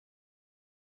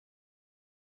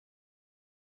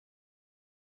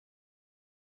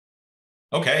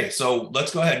Okay, so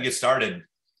let's go ahead and get started.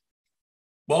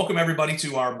 Welcome everybody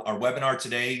to our webinar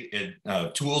today,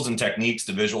 Tools and Techniques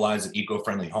to Visualize an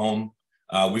Eco-Friendly Home.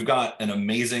 We've got an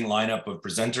amazing lineup of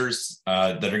presenters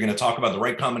that are going to talk about the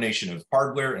right combination of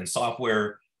hardware and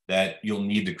software that you'll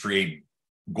need to create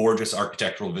gorgeous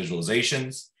architectural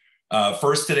visualizations.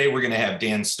 First today, we're going to have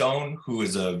Dan Stone, who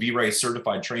is a V-Ray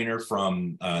certified trainer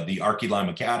from the Archilime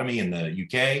Academy in the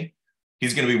UK.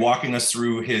 He's going to be walking us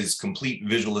through his complete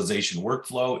visualization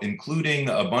workflow, including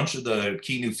a bunch of the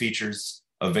key new features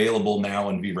available now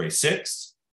in V-Ray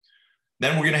 6.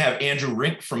 Then we're going to have Andrew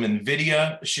Rink from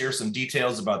NVIDIA share some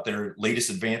details about their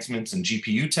latest advancements in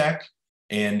GPU tech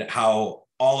and how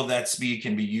all of that speed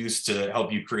can be used to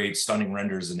help you create stunning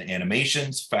renders and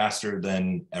animations faster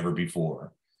than ever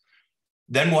before.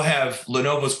 Then we'll have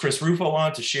Lenovo's Chris Rufo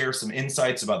on to share some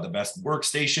insights about the best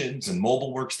workstations and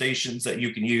mobile workstations that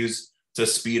you can use to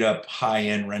speed up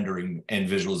high-end rendering and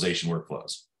visualization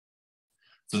workflows.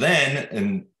 So then,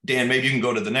 and Dan, maybe you can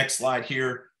go to the next slide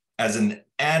here. As an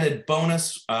added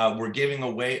bonus, we're giving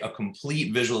away a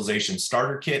complete visualization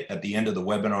starter kit at the end of the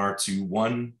webinar to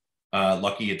one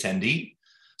lucky attendee.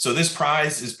 So this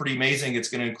prize is pretty amazing. It's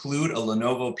going to include a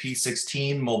Lenovo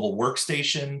P16 mobile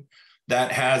workstation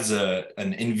that has an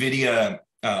NVIDIA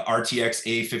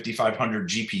RTX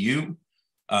A5500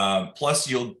 GPU. Plus,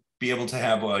 you'll be able to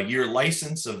have a year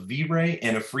license of V-Ray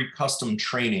and a free custom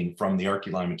training from the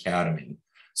Archilime Academy.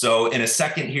 So in a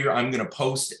second here, I'm going to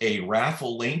post a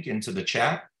raffle link into the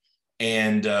chat.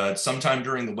 And sometime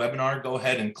during the webinar, go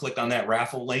ahead and click on that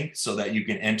raffle link so that you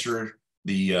can enter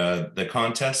the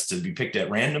contest to be picked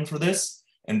at random for this.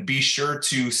 And be sure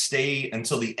to stay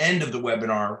until the end of the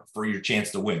webinar for your chance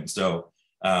to win. So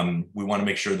we want to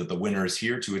make sure that the winner is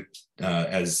here to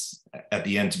as at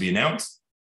the end to be announced.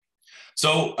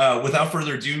 So without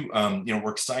further ado,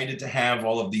 we're excited to have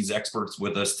all of these experts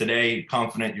with us today.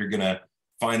 Confident you're going to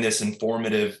find this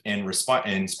informative and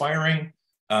inspiring.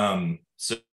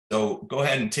 So go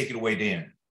ahead and take it away,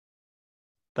 Dan.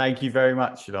 Thank you very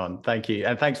much, Sean. Thank you.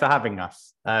 And thanks for having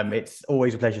us. It's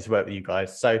always a pleasure to work with you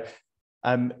guys. So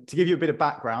to give you a bit of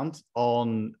background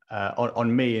on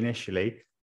me initially,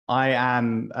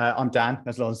 I'm Dan,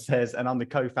 as Lon says, and I'm the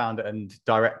co-founder and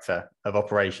director of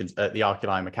operations at the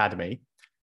Archilime Academy.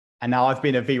 And now I've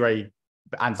been a V-Ray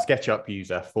and SketchUp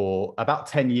user for about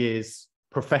 10 years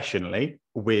professionally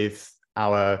with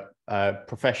our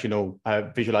professional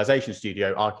visualization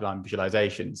studio, Archilime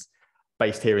Visualizations,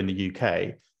 based here in the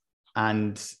UK.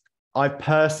 And I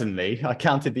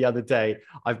counted the other day,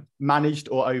 I've managed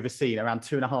or overseen around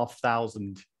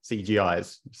 2,500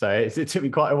 CGIs. So it took me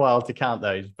quite a while to count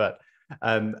those. But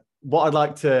what I'd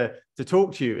like to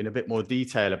talk to you in a bit more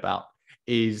detail about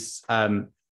is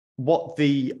what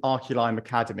the Archilime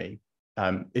Academy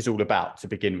is all about to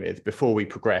begin with, before we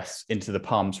progress into the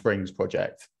Palm Springs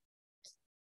project.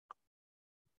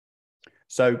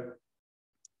 So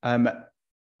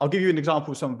I'll give you an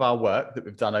example of some of our work that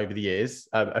we've done over the years,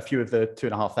 a few of the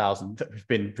 2,500 that we've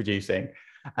been producing.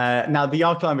 Now, the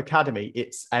Archilime Academy,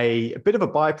 it's a bit of a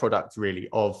byproduct, really,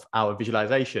 of our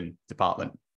visualization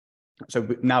department. So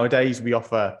nowadays, we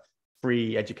offer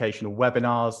free educational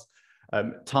webinars,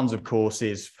 tons of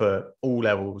courses for all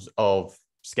levels of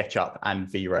SketchUp and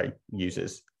V-Ray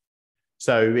users.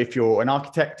 So if you're an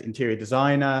architect, interior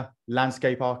designer,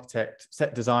 landscape architect,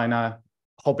 set designer,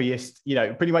 hobbyist,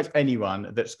 pretty much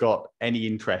anyone that's got any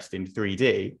interest in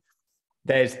 3D,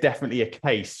 there's definitely a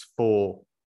case for,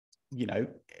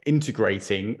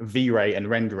 integrating V-Ray and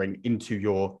rendering into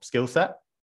your skill set.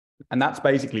 And that's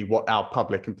basically what our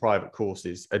public and private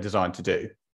courses are designed to do.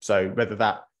 So whether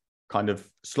that kind of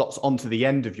slots onto the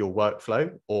end of your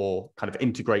workflow or kind of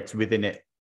integrates within it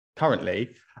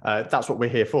currently, that's what we're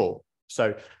here for.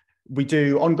 So we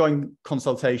do ongoing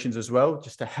consultations as well,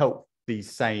 just to help these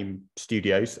same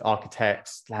studios,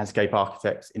 architects, landscape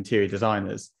architects, interior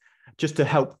designers, just to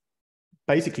help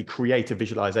basically create a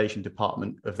visualization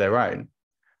department of their own.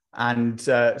 And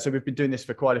so we've been doing this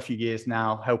for quite a few years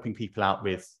now, helping people out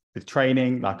with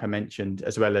training, like I mentioned,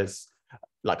 as well as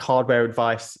like hardware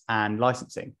advice and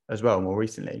licensing as well, more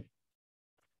recently.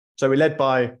 So we're led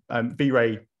by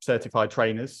V-Ray certified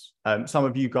trainers. Some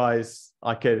of you guys,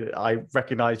 I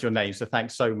recognize your names, so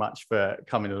thanks so much for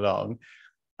coming along.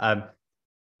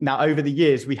 Now, over the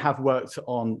years, we have worked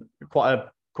on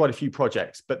quite a few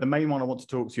projects, but the main one I want to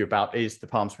talk to you about is the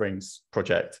Palm Springs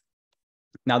project.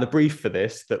 Now, the brief for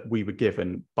this that we were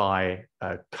given by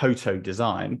Koto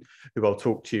Design, who I'll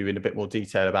talk to you in a bit more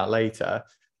detail about later,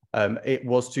 it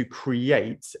was to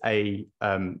create a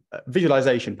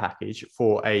visualization package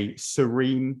for a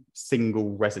serene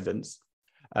single residence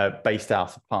based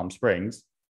out of Palm Springs.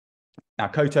 Now,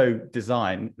 Koto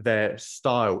design, their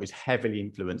style is heavily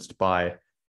influenced by,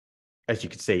 as you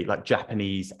can see, like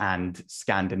Japanese and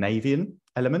Scandinavian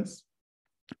elements.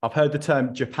 I've heard the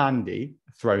term Japandi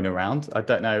thrown around. I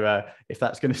don't know if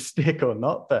that's going to stick or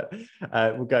not, but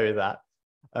we'll go with that.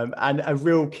 And a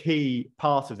real key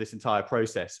part of this entire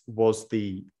process was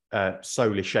the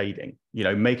solar shading,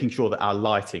 making sure that our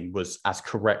lighting was as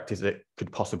correct as it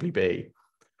could possibly be.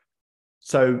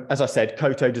 So, as I said,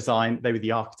 Koto Design, they were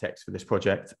the architects for this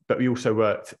project, but we also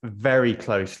worked very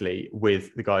closely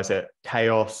with the guys at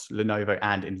Chaos, Lenovo,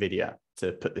 and NVIDIA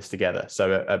to put this together.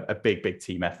 So a big, big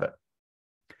team effort.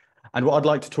 And what I'd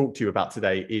like to talk to you about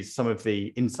today is some of the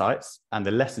insights and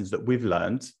the lessons that we've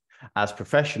learned as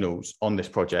professionals on this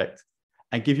project,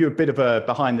 and give you a bit of a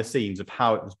behind the scenes of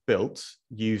how it was built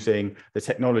using the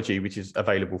technology which is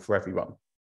available for everyone.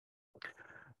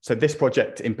 So this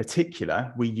project in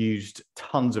particular, we used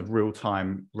tons of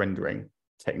real-time rendering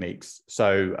techniques.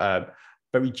 So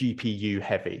very GPU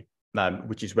heavy,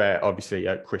 which is where obviously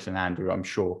Chris and Andrew, I'm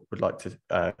sure, would like to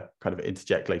kind of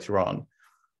interject later on.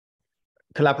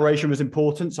 Collaboration was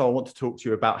important. So I want to talk to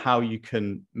you about how you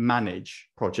can manage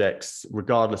projects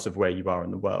regardless of where you are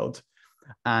in the world,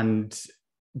 and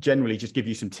generally just give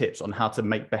you some tips on how to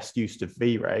make best use of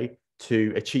V-Ray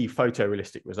to achieve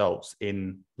photorealistic results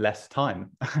in less time.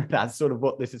 That's sort of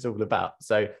what this is all about.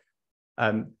 So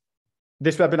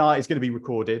this webinar is going to be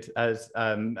recorded, as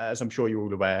I'm sure you're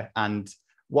all aware. And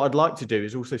what I'd like to do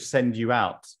is also send you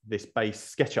out this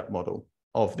base SketchUp model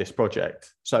of this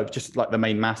project. So just like the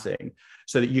main massing,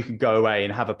 so that you can go away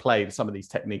and have a play with some of these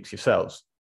techniques yourselves.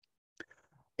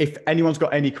 If anyone's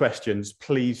got any questions,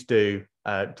 please do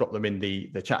drop them in the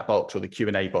chat box or the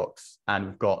Q&A box. And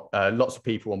we've got lots of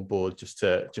people on board just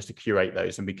to curate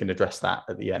those, and we can address that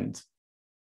at the end.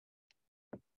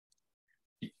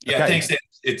 Yeah, okay. Thanks.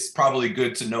 It's probably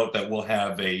good to note that we'll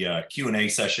have a Q&A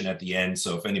session at the end.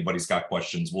 So if anybody's got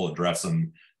questions, we'll address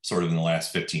them sort of in the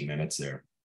last 15 minutes there.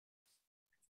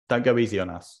 Don't go easy on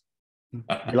us.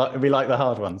 we like the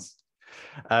hard ones.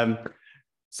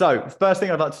 So first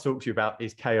thing I'd like to talk to you about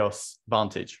is Chaos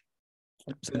Vantage.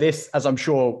 So this, as I'm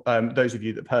sure those of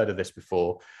you that have heard of this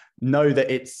before, know that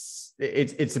it's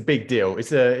a big deal.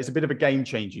 It's a bit of a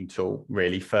game-changing tool,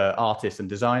 really, for artists and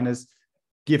designers,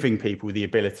 giving people the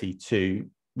ability to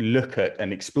look at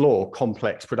and explore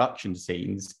complex production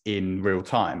scenes in real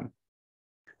time.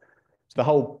 So the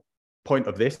whole point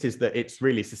of this is that it's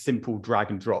a simple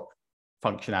drag and drop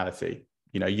functionality.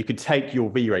 You could take your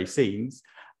V-Ray scenes,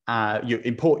 you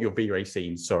import your V-Ray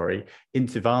scenes,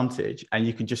 into Vantage, and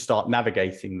you can just start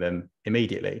navigating them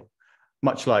immediately,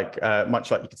 much like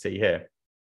you can see here.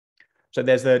 So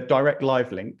there's a direct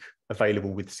live link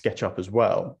available with SketchUp as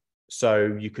well.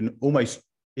 So you can almost,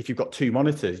 if you've got two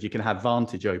monitors, you can have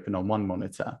Vantage open on one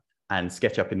monitor and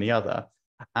SketchUp in the other.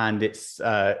 And it's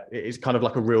kind of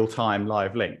like a real-time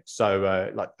live link.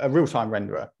 So like a real-time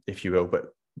renderer, if you will,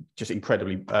 but just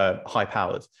incredibly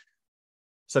high-powered.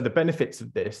 So the benefits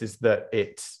of this is that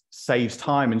it saves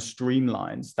time and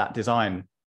streamlines that design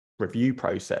review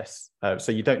process.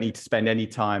 So you don't need to spend any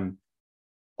time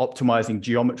optimizing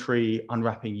geometry,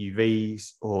 unwrapping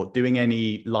UVs, or doing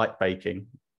any light baking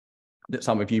that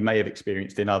some of you may have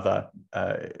experienced in other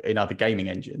gaming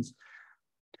engines.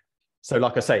 So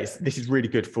like I say, this is really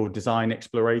good for design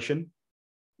exploration,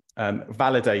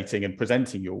 validating and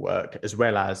presenting your work, as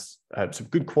well as some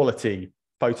good quality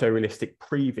photorealistic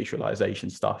pre-visualization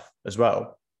stuff as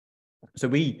well. So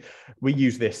we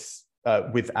use this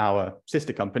with our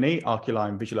sister company,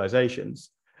 Archilime Visualizations.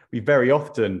 We very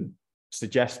often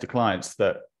suggest to clients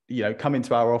that, come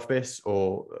into our office,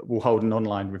 or we'll hold an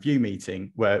online review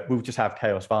meeting where we'll just have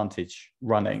Chaos Vantage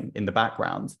running in the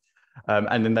background.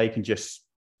 And then they can just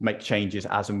make changes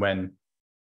as and when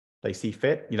they see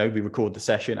fit. We record the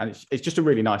session, and it's just a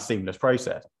really nice seamless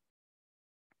process.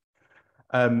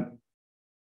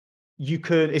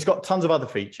 It's got tons of other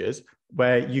features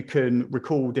where you can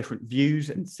recall different views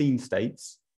and scene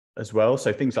states as well.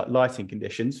 So things like lighting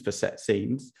conditions for set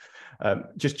scenes,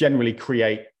 just generally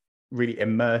create really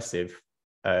immersive,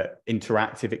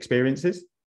 interactive experiences.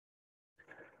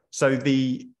 So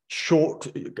it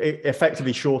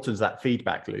effectively shortens that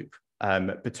feedback loop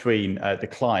between the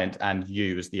client and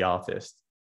you as the artist.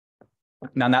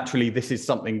 Now, naturally, this is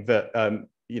something that,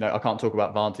 I can't talk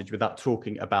about Vantage without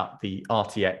talking about the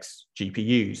RTX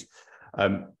GPUs.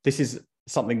 This is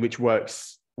something which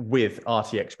works with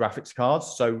RTX graphics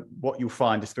cards. So what you'll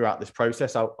find is throughout this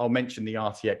process, I'll mention the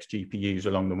RTX GPUs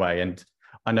along the way. And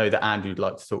I know that Andrew would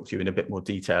like to talk to you in a bit more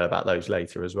detail about those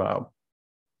later as well.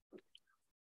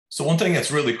 So one thing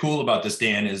that's really cool about this,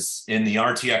 Dan, is in the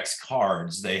RTX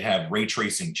cards, they have ray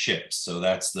tracing chips. So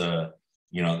that's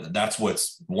that's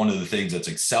what's one of the things that's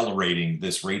accelerating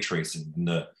this ray tracing. And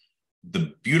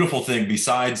the beautiful thing,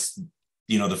 besides,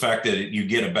 the fact that you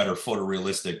get a better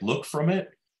photorealistic look from it,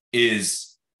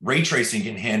 is ray tracing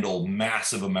can handle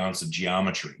massive amounts of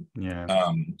geometry.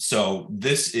 Yeah. So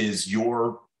this is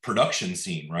your production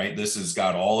scene, right? This has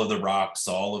got all of the rocks,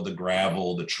 all of the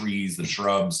gravel, the trees, the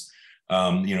shrubs.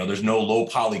 There's no low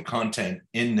poly content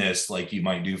in this like you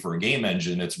might do for a game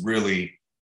engine. It's really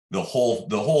the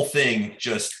whole thing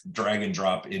just drag and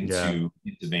drop into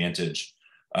Vantage.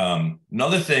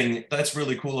 Another thing that's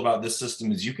really cool about this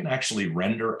system is you can actually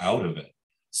render out of it.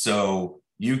 So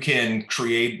you can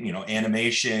create,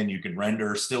 animation, you can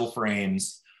render still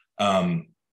frames, and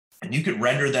you could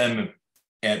render them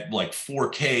at like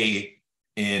 4K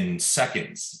in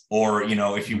seconds, or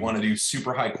if you want to do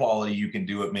super high quality, you can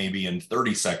do it maybe in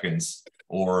 30 seconds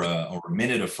or a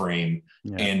minute a frame.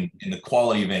 And the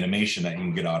quality of animation that you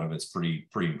can get out of it's pretty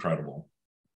incredible.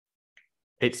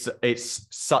 It's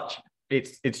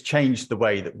changed the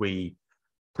way that we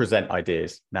present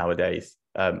ideas nowadays.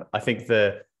 I think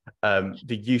the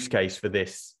use case for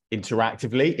this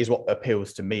interactively is what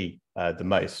appeals to me the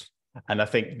most, and I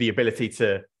think the ability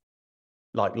to,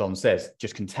 like Lon says,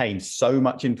 just contains so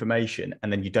much information, and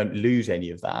then you don't lose any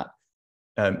of that.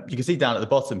 You can see down at the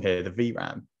bottom here, the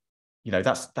VRAM,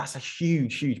 that's a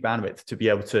huge bandwidth to be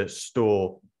able to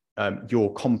store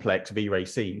your complex V-Ray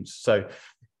scenes. So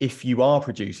if you are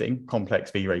producing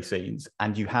complex V-Ray scenes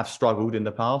and you have struggled in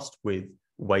the past with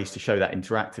ways to show that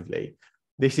interactively,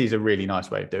 this is a really nice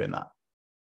way of doing that.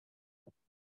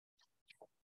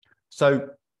 So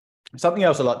something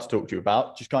else I'd like to talk to you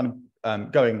about, just kind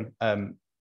of going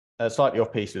slightly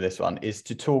off piece with this one, is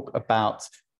to talk about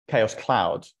Chaos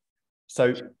Cloud.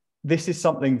 So this is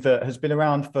something that has been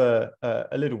around for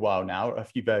a little while now, a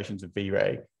few versions of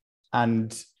V-Ray.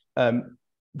 And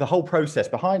the whole process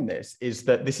behind this is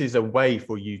that this is a way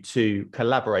for you to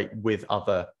collaborate with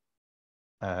other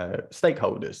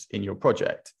stakeholders in your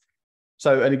project.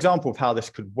 So an example of how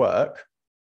this could work,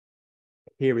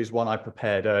 here is one I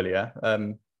prepared earlier.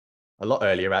 A lot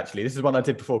earlier, actually. This is one I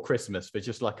did before Christmas, but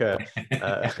just like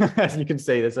as you can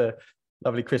see, there's a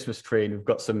lovely Christmas tree, and we've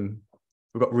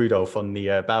got Rudolph on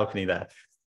the balcony there.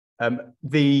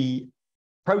 The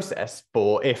process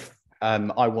for if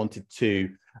I wanted to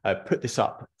put this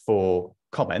up for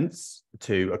comments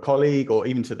to a colleague or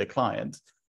even to the client,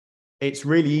 it's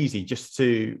really easy. Just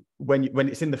to, when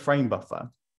it's in the frame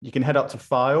buffer, you can head up to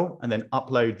File and then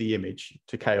upload the image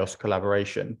to Chaos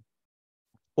Collaboration,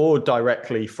 or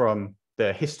directly from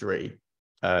the history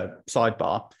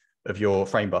sidebar of your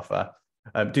frame buffer,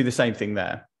 do the same thing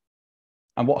there.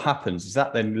 And what happens is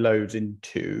that then loads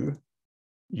into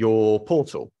your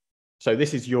portal. So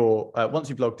this is your, once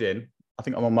you've logged in, I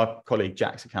think I'm on my colleague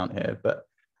Jack's account here, but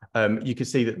you can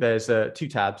see that there's 2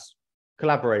 tabs,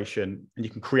 collaboration, and you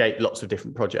can create lots of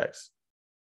different projects.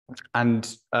 And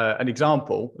an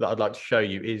example that I'd like to show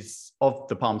you is of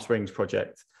the Palm Springs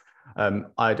project.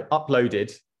 I'd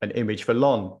uploaded an image for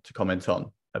Lon to comment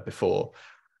on before,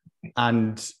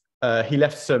 and he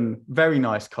left some very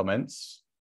nice comments.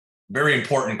 Very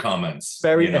important comments.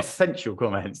 Very essential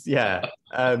comments, yeah.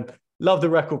 Love the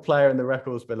record player and the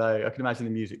records below. I can imagine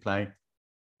the music playing,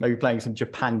 maybe playing some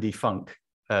Japandi funk,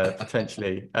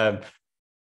 potentially.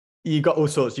 You got all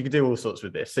sorts, you can do all sorts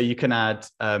with this. So you can add,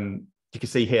 you can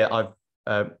see here,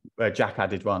 where Jack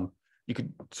added one, you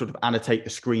could sort of annotate the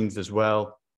screens as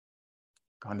well.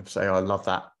 Kind of say, oh, I love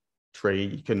that tree.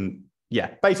 You can,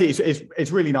 basically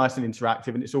it's really nice and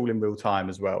interactive, and it's all in real time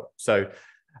as well. So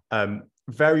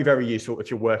very, very useful if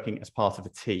you're working as part of a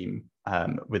team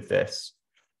with this.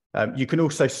 You can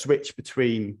also switch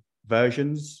between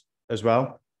versions as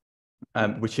well,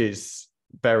 which is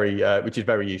very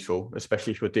useful,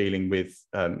 especially if you're dealing with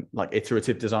like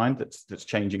iterative design that's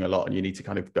changing a lot, and you need to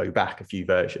kind of go back a few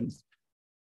versions.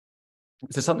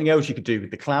 So something else you could do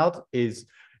with the cloud is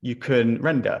you can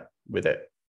render with it.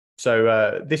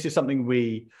 So this is something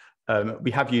we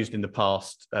have used in the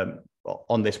past.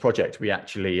 On this project, we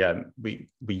actually we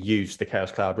used the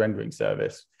Chaos Cloud rendering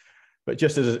service. But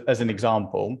just as an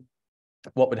example,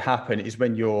 what would happen is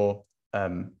when you're,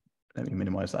 let me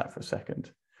minimize that for a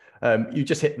second. You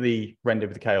just hit the render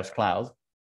with the Chaos Cloud,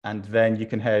 and then you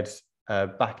can head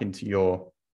back into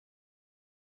your,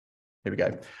 here we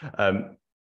go.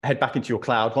 Head back into your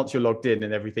cloud. Once you're logged in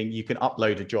and everything, you can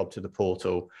upload a job to the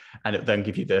portal, and it then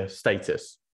give you the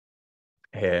status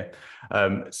here.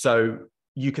 So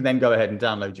you can then go ahead and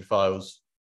download your files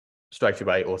straight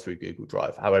away or through Google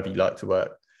Drive, however you like to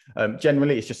work.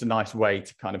 Generally, it's just a nice way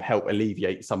to kind of help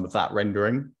alleviate some of that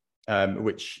rendering,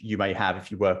 which you may have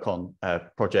if you work on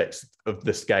projects of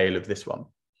the scale of this one.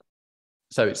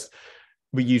 So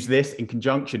we use this in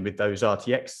conjunction with those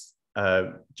RTX,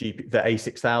 the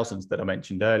A6000s that I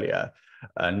mentioned earlier.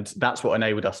 And that's what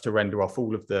enabled us to render off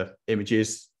all of the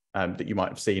images that you might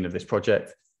have seen of this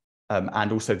project,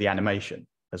 and also the animation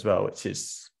as well, which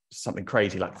is something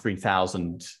crazy like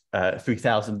 3,000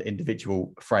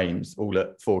 individual frames, all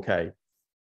at 4K.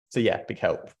 So yeah, big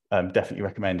help. Definitely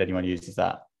recommend anyone uses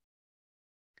that.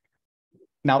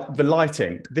 Now, the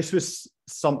lighting, this was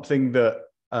something that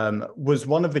was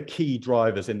one of the key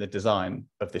drivers in the design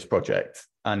of this project.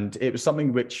 And it was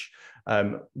something which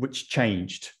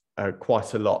changed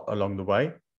quite a lot along the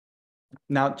way.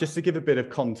 Now, just to give a bit of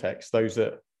context, those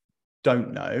that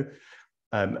don't know,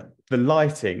 the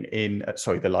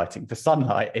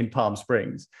sunlight in Palm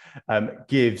Springs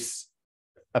gives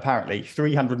apparently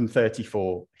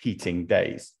 334 heating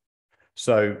days.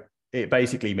 So it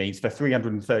basically means for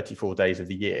 334 days of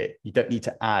the year, you don't need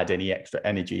to add any extra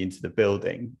energy into the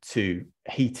building to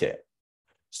heat it.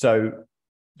 So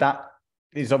that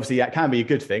is obviously, that can be a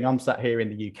good thing. I'm sat here in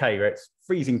the UK where it's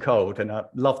freezing cold and I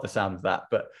love the sound of that.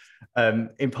 But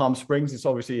in Palm Springs, it's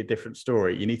obviously a different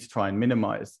story. You need to try and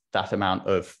minimize that amount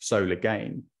of solar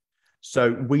gain.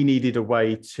 So we needed a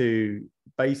way to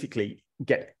basically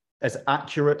get as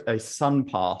accurate a sun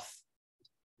path,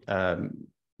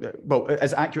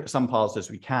 as accurate sun paths as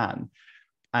we can.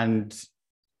 And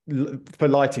for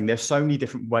lighting, there's so many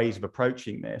different ways of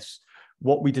approaching this.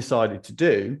 What we decided to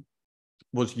do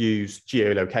was use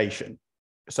geolocation.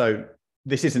 So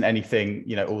this isn't anything,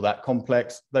 all that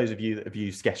complex. Those of you that have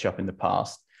used SketchUp in the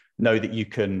past know that you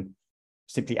can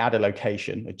simply add a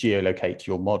location, a geolocate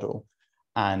to your model,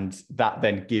 and that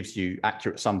then gives you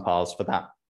accurate sun paths for that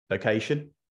location,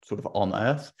 sort of on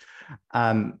Earth.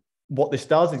 What this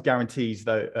does is guarantees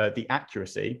the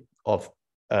accuracy of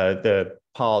the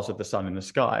paths of the sun in the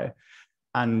sky.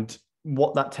 And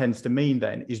what that tends to mean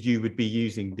then is you would be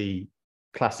using the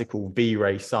classical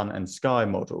V-Ray sun and sky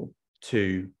model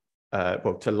to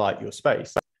light your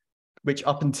space, which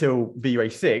up until V-Ray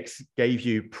 6 gave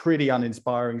you pretty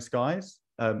uninspiring skies.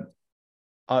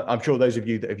 I'm sure those of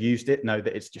you that have used it know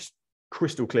that it's just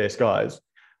crystal clear skies.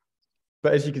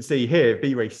 But as you can see here,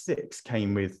 V-Ray 6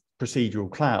 came with procedural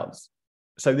clouds.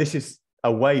 So this is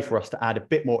a way for us to add a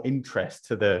bit more interest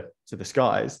to the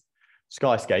skies,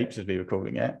 skyscapes as we were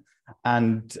calling it,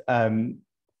 and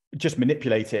just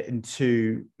manipulate it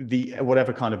into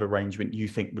whatever kind of arrangement you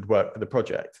think would work for the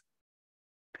project.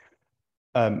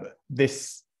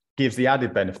 This gives the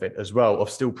added benefit as well of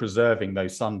still preserving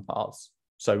those sun paths.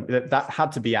 So that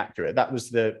had to be accurate. That was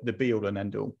the be all and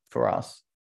end all for us.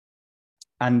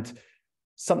 And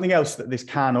something else that this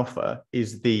can offer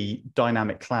is the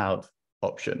dynamic cloud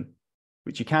option,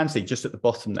 which you can see just at the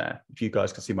bottom there, if you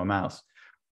guys can see my mouse.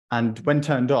 And when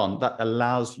turned on, that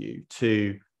allows you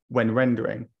to, when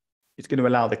rendering, it's going to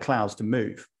allow the clouds to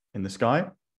move in the sky.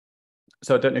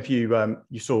 So I don't know if you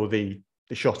saw the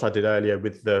shot I did earlier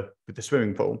with the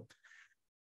swimming pool,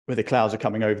 where the clouds are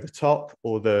coming over the top,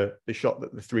 or the shot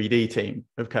that the 3D team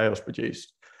of Chaos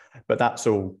produced. But that's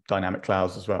all dynamic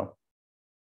clouds as well.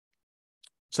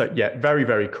 So yeah, very,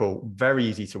 very cool, very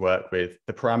easy to work with.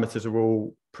 The parameters are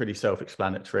all pretty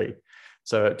self-explanatory.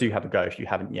 So do have a go if you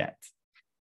haven't yet.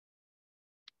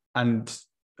 And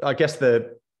I guess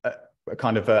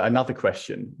another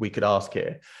question we could ask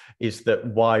here is that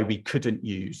why we couldn't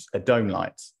use a dome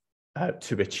light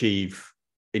to achieve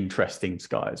interesting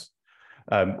skies.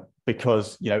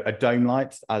 Because, a dome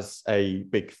light as a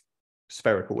big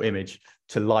spherical image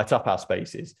to light up our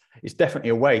spaces is definitely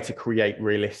a way to create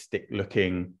realistic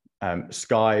looking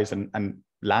skies and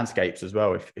landscapes as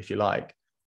well, if you like.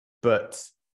 But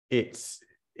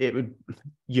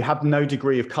you have no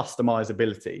degree of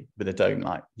customizability with a dome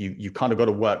light. You kind of got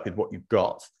to work with what you've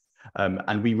got.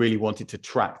 And we really wanted to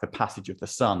track the passage of the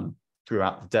sun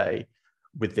throughout the day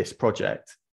with this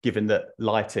project, given that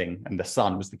lighting and the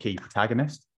sun was the key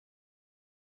protagonist.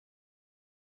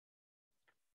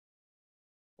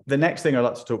 The next thing I'd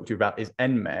like to talk to you about is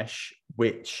Enmesh,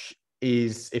 which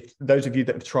is, if those of you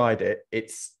that have tried it,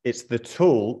 it's the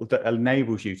tool that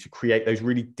enables you to create those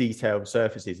really detailed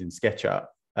surfaces in SketchUp,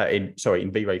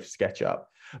 in V-Ray for SketchUp,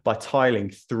 by tiling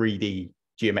 3D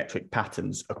geometric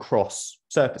patterns across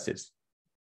surfaces.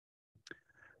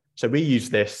 So we use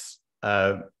this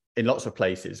in lots of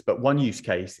places, but one use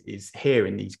case is here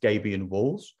in these Gabion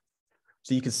walls.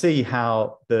 So you can see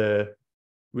how we're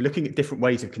looking at different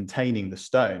ways of containing the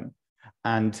stone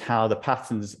and how the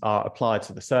patterns are applied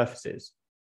to the surfaces.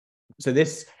 So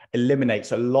this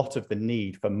eliminates a lot of the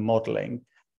need for modeling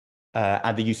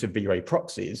and the use of V-Ray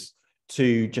proxies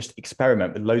to just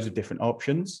experiment with loads of different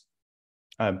options.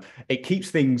 It keeps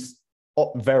things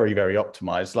very, very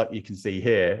optimized, like you can see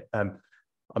here.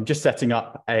 I'm just setting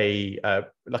up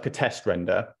like a test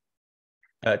render,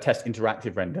 test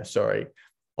interactive render, sorry,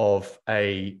 of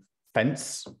a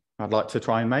fence I'd like to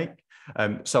try and make.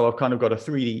 So I've kind of got a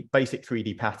basic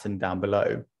 3D pattern down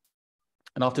below.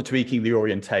 And after tweaking the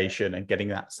orientation and getting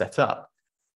that set up,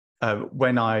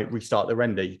 when I restart the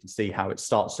render, you can see how it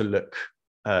starts to look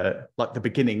like the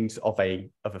beginnings of a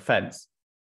fence,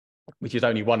 which is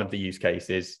only one of the use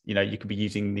cases. You know, you could be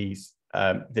using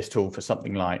this tool for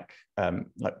something like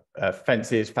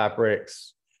fences,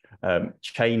 fabrics,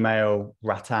 chainmail,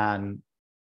 rattan,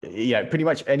 pretty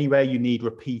much anywhere you need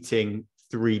repeating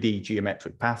 3D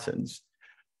geometric patterns.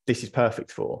 This is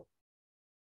perfect for.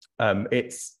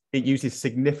 It uses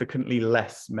significantly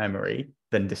less memory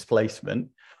than displacement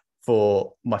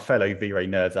for my fellow V-Ray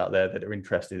nerds out there that are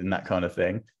interested in that kind of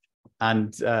thing.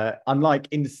 And unlike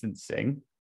instancing,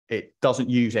 it doesn't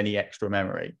use any extra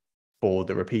memory for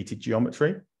the repeated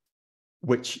geometry,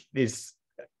 which is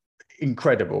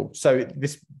incredible. So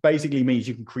this basically means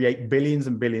you can create billions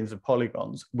and billions of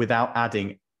polygons without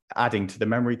adding to the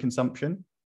memory consumption,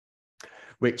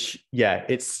 which, yeah,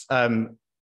 it's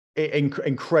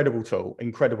incredible tool.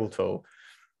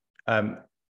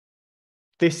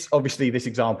 This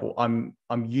example, I'm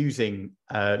using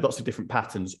lots of different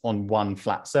patterns on one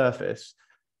flat surface,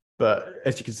 but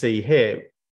as you can see here,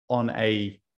 on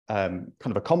a kind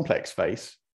of a complex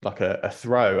face, like a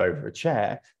throw over a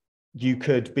chair, you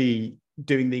could be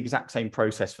doing the exact same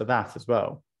process for that as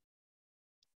well.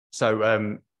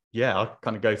 So yeah, I'll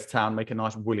kind of go to town, make a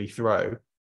nice woolly throw,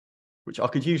 which I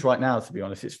could use right now, to be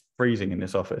honest. It's freezing in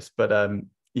this office, but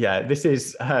yeah, this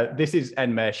is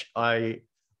Enmesh. I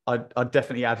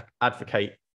definitely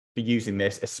advocate for using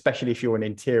this, especially if you're an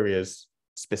interiors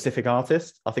specific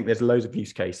artist. I think there's loads of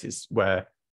use cases where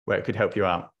it could help you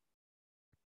out.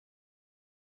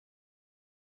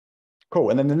 Cool.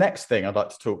 And then the next thing I'd like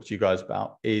to talk to you guys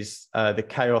about is the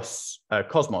Chaos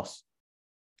Cosmos.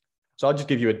 So I'll just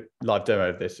give you a live demo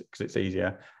of this because it's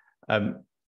easier.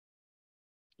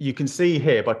 You can see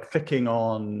here by clicking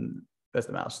on, there's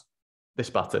the mouse, this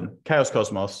button, Chaos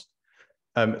Cosmos.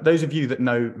 Those of you that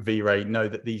know V-Ray know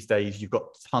that these days you've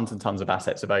got tons and tons of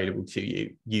assets available to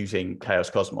you using Chaos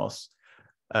Cosmos.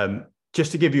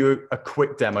 Just to give you a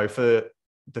quick demo for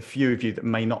the few of you that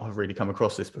may not have really come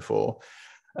across this before,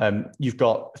 you've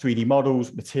got 3D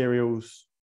models, materials,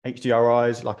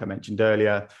 HDRIs, like I mentioned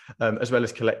earlier, as well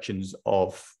as collections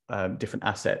of different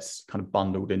assets kind of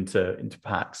bundled into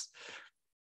packs.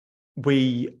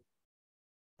 We're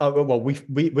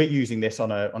using this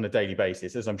on a daily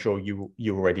basis, as I'm sure you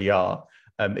already are.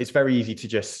 It's very easy to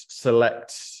just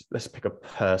select, let's pick a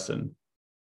person.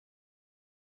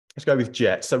 Let's go with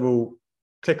Jet. So we'll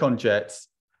click on Jet.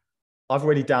 I've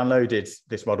already downloaded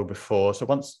this model before. So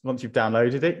once you've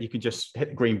downloaded it, you can just hit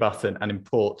the green button and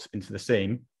import into the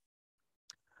scene.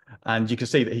 And you can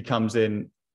see that he comes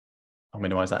in, I'll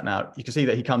minimize that now. You can see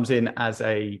that he comes in as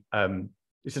a,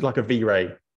 this is like a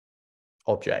V-Ray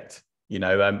object. You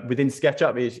know, within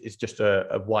SketchUp is just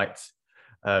a white,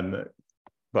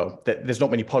 well, there's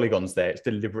not many polygons there. It's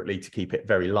deliberately to keep it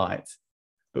very light.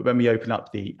 But when we open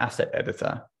up the asset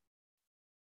editor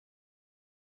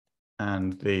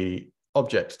and the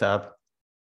objects tab,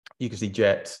 you can see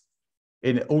Jet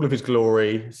in all of his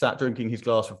glory, sat drinking his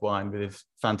glass of wine with his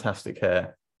fantastic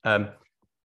hair.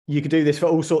 You can do this for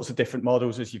all sorts of different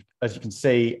models, as you can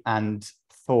see. And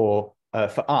for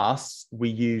us, we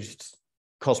used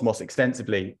Cosmos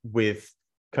extensively with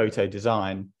Koto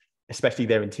Design, especially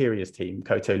their interiors team,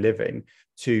 Koto Living,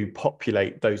 to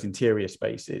populate those interior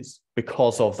spaces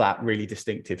because of that really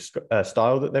distinctive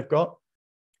style that they've got.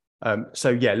 So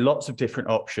yeah, lots of different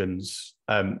options.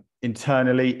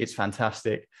 Internally, it's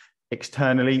fantastic.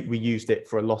 Externally, we used it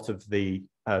for a lot of the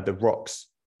rocks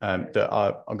that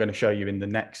I'm going to show you in the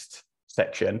next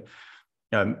section.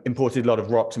 Imported a lot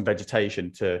of rocks and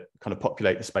vegetation to kind of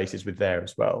populate the spaces with there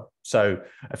as well. So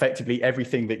effectively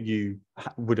everything that you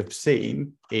would have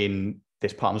seen in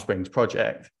this Palm Springs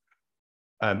project,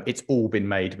 it's all been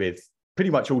made with,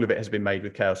 pretty much all of it has been made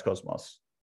with Chaos Cosmos.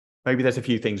 Maybe there's a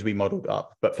few things we modeled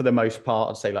up, but for the most part,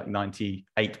 I'd say like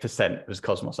 98% was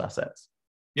Cosmos assets.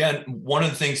 Yeah, and one of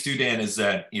the things too, Dan, is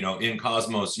that, you know, in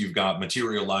Cosmos, you've got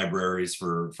material libraries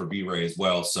for V-Ray as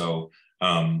well. So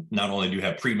not only do you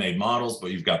have pre-made models, but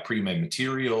you've got pre-made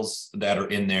materials that are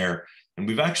in there. And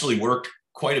we've actually worked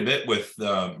quite a bit with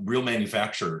real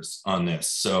manufacturers on this.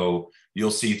 So you'll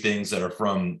see things that are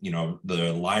from, you know,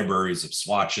 the libraries of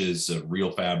swatches, of real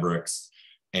fabrics.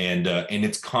 and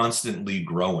it's constantly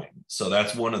growing. So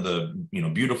that's one of the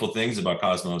beautiful things about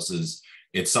Cosmos is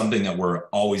it's something that we're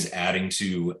always adding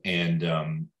to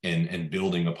and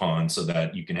building upon so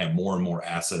that you can have more and more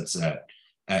assets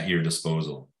at your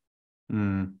disposal.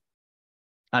 And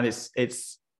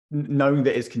it's knowing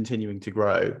that it's continuing to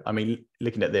grow. I mean,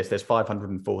 looking at this, there's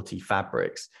 540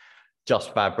 fabrics,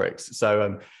 just fabrics.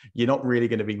 So you're not really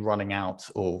going to be running out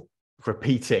or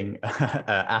repeating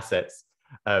assets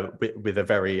with a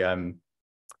very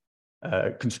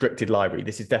constricted library.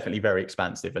 This is definitely very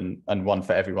expansive and one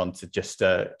for everyone to just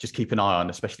keep an eye on,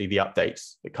 especially the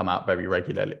updates that come out very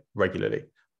regularly.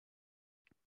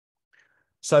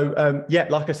 So yeah,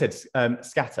 like I said,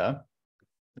 scatter.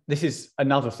 This is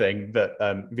another thing that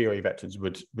V-Ray veterans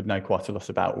would know quite a lot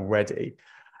about already.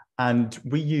 And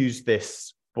we use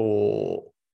this for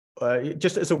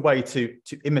just as a way to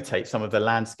imitate some of the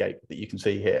landscape that you can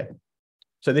see here.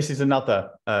 So this is another,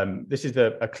 this is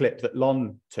a clip that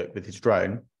Lon took with his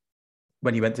drone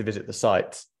when he went to visit the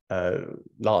site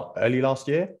early last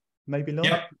year, maybe, Lon?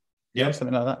 Yeah,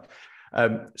 something like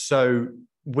that. So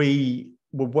we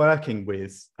were working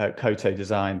with Koto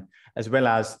Design, as well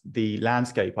as the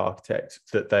landscape architect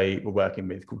that they were working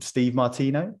with called Steve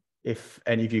Martino. If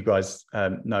any of you guys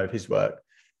know of his work,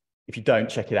 if you don't,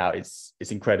 check it out. It's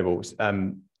incredible.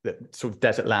 The sort of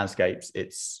desert landscapes.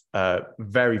 It's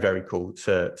very, very cool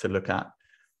to look at.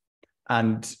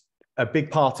 And a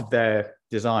big part of their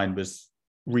design was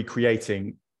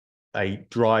recreating a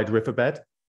dried riverbed.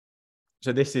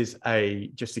 So this is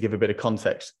just to give a bit of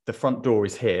context, the front door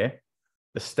is here.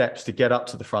 The steps to get up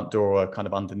to the front door are kind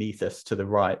of underneath us to the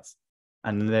right.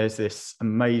 And there's this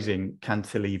amazing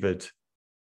cantilevered,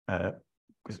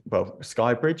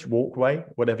 sky bridge, walkway,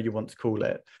 whatever you want to call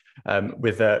it,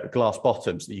 with glass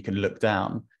bottoms that you can look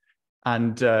down.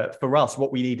 And for us,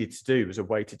 what we needed to do was a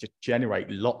way to just generate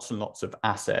lots and lots of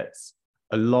assets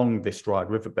along this dried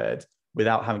riverbed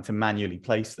without having to manually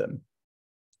place them.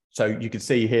 So you can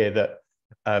see here that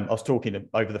I was talking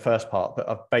over the first part, but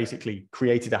I've basically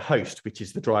created a host, which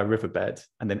is the dry riverbed,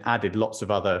 and then added lots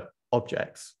of other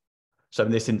objects. So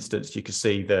in this instance, you can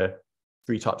see the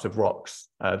 3 types of rocks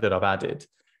that I've added.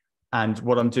 And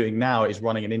what I'm doing now is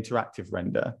running an interactive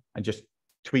render and just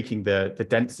tweaking the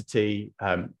density,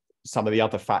 some of the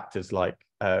other factors like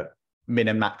min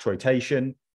and max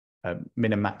rotation,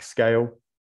 min and max scale.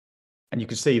 And you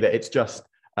can see that it's just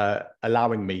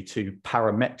allowing me to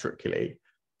parametrically,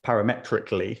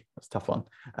 that's a tough one,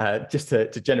 just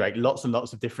to generate lots and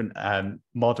lots of different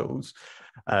models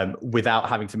without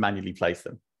having to manually place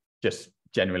them. Just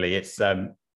generally, it's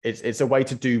a way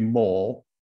to do more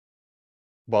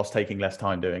whilst taking less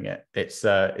time doing it. It's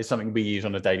something we use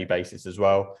on a daily basis as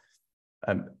well.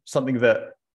 Something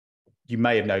that you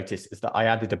may have noticed is that I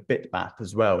added a bitmap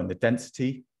as well in the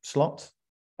density slot.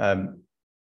 So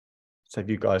if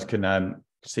you guys can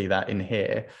see that in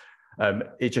here,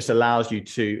 it just allows you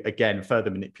to, again,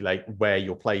 further manipulate where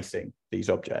you're placing these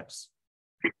objects.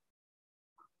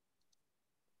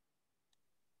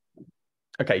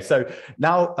 Okay, so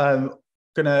now I'm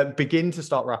going to begin to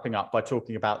start wrapping up by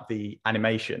talking about the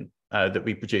animation that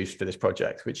we produced for this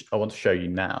project, which I want to show you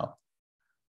now.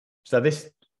 So this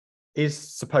is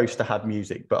supposed to have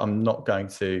music, but I'm not going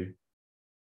to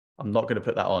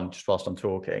put that on just whilst I'm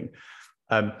talking.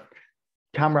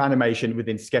 Camera animation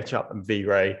within SketchUp and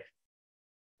V-Ray.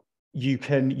 You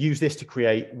can use this to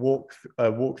create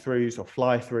walkthroughs or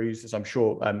fly-throughs, as I'm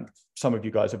sure some of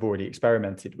you guys have already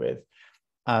experimented with.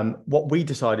 What we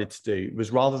decided to do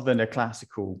was, rather than a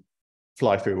classical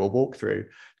fly-through or walkthrough,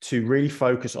 to really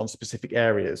focus on specific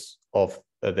areas of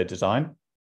the design.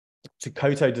 So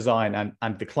Koto Design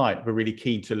and the client were really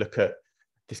keen to look at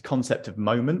this concept of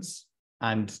moments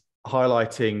and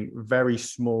highlighting very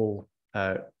small,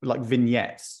 like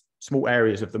vignettes, small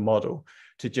areas of the model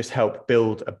to just help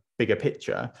build a bigger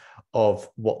picture of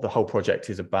what the whole project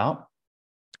is about.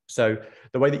 So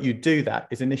the way that you do that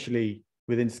is initially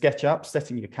within SketchUp,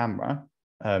 setting your camera,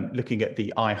 looking at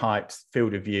the eye height,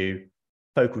 field of view,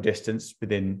 focal distance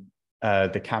within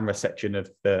the camera section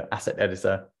of the asset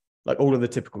editor, like all of the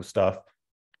typical stuff.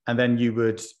 And then you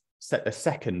would set a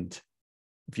second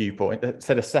viewpoint,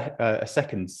 set a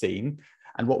second scene.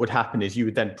 And what would happen is you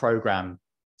would then program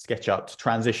SketchUp to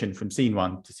transition from scene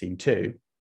 1 to scene 2.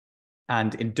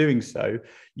 And in doing so,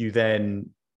 you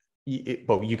then,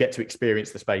 you get to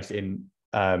experience the space in,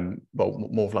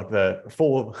 more of like the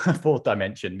fourth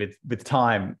dimension with the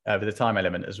time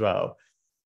element as well.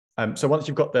 So once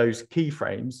you've got those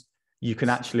keyframes, you can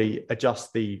actually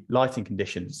adjust the lighting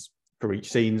conditions for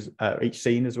each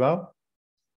scene as well.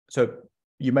 So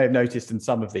you may have noticed in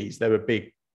some of these, there were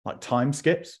big like time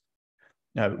skips.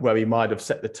 where we might have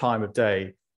set the time of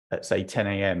day at, say, 10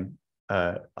 a.m.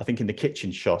 I think in the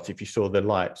kitchen shot, if you saw the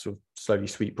light sort of slowly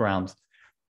sweep round,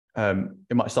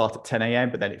 it might start at 10 a.m.,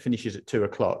 but then it finishes at 2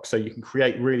 o'clock. So you can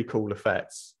create really cool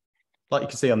effects, like you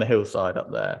can see on the hillside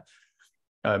up there.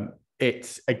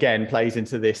 It, again, plays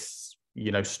into this,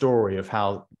 story of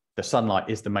how the sunlight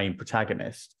is the main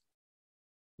protagonist.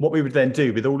 What we would then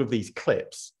do with all of these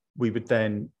clips, we would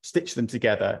then stitch them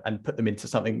together and put them into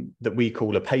something that we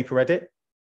call a paper edit,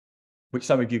 which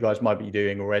some of you guys might be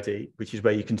doing already, which is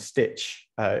where you can stitch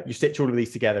all of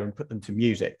these together and put them to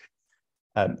music.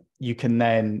 You can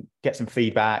then get some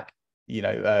feedback,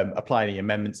 apply any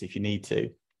amendments if you need to.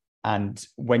 And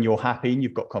when you're happy and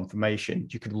you've got confirmation,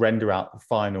 you could render out the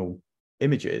final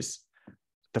images,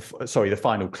 the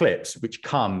final clips, which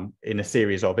come in a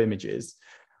series of images.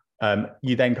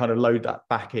 You then kind of load that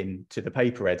back into the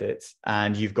paper edit,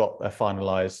 and you've got a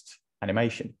finalized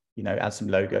animation, add some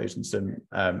logos and some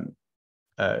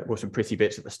pretty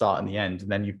bits at the start and the end.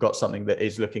 And then you've got something that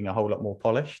is looking a whole lot more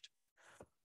polished.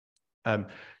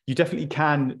 You definitely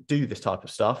can do this type of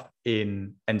stuff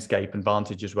in Enscape and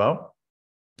Vantage as well.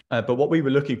 But what we were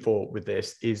looking for with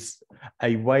this is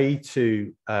a way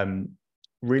to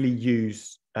really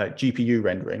use GPU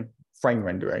rendering, frame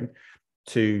rendering,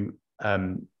 to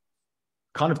kind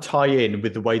of tie in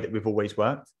with the way that we've always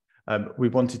worked. We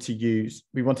wanted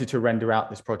to render out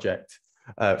this project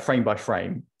frame by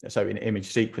frame, so in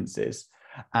image sequences,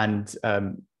 and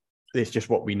it's just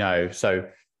what we know. So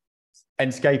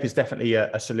Enscape is definitely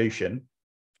a solution,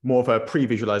 more of a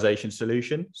pre-visualization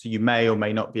solution. So you may or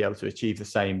may not be able to achieve the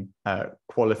same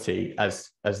quality as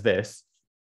this.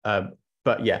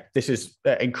 But yeah, this is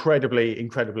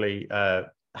incredibly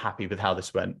happy with how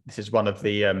this went. This is one of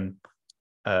the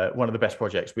best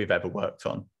projects we've ever worked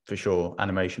on, for sure,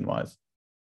 animation-wise.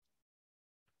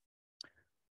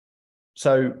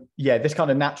 So yeah, this kind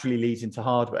of naturally leads into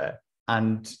hardware.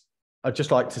 And I'd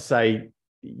just like to say,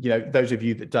 those of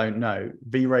you that don't know,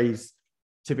 V-Ray's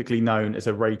typically known as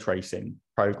a ray tracing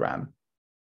program.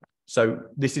 So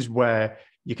this is where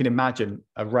you can imagine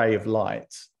a ray of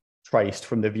light traced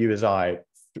from the viewer's eye,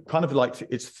 kind of like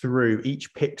it's through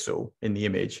each pixel in the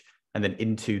image and then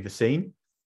into the scene.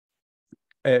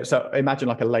 So imagine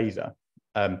like a laser.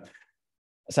 So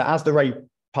as the ray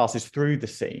passes through the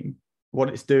scene, what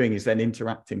it's doing is then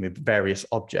interacting with various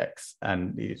objects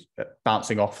and is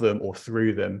bouncing off them or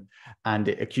through them, and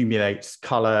it accumulates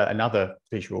color and other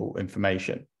visual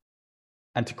information.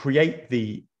 And to create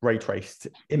the ray traced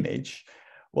image,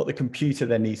 what the computer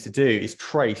then needs to do is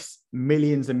trace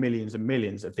millions and millions and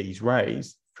millions of these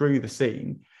rays through the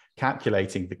scene,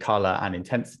 calculating the color and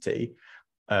intensity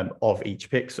of each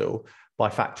pixel by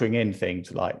factoring in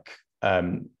things like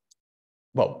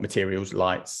materials,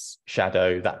 lights,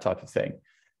 shadow, that type of thing.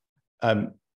 I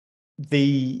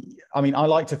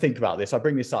like to think about this. I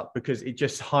bring this up because it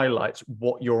just highlights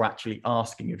what you're actually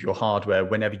asking of your hardware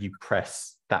whenever you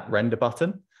press that render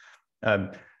button.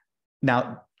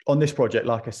 Now, on this project,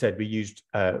 like I said, we used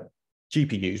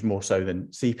GPUs more so than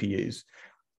CPUs.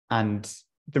 And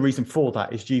the reason for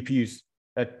that is GPUs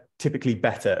are typically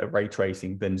better at ray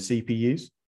tracing than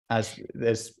CPUs, as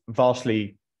there's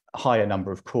vastly higher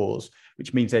number of cores,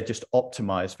 which means they're just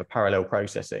optimized for parallel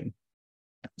processing.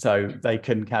 So they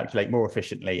can calculate more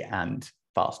efficiently and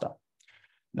faster.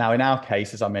 Now, in our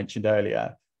case, as I mentioned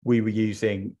earlier, we were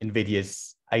using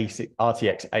NVIDIA's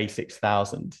RTX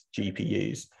A6000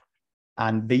 GPUs.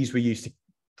 And these were used to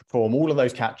perform all of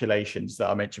those calculations that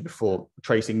I mentioned before,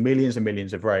 tracing millions and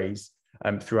millions of rays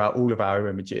throughout all of our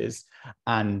images,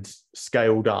 and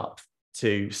scaled up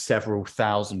to several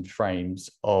thousand frames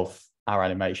of our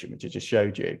animation, which I just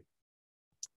showed you.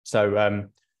 So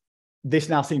this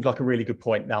now seems like a really good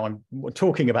point. Now I'm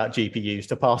talking about GPUs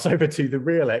to pass over to the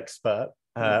real expert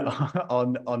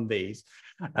on these.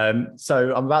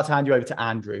 So I'm about to hand you over to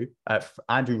Andrew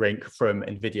Rink from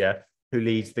NVIDIA, who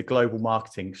leads the global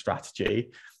marketing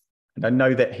strategy. And I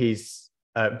know that he's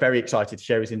very excited to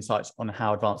share his insights on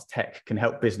how advanced tech can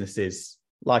help businesses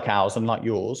like ours and like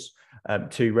yours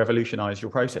to revolutionize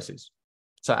your processes.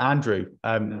 So Andrew,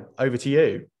 over to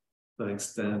you.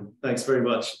 Thanks, Dan. Thanks very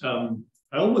much.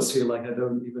 I almost feel like I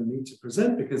don't even need to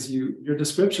present, because your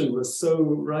description was so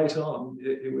right on.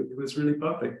 It was really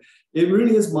perfect. It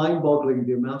really is mind-boggling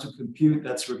the amount of compute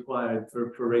that's required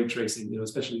for ray tracing,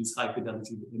 especially these high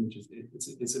fidelity images. It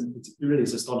really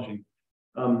is astonishing.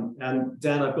 And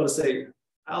Dan, I've got to say,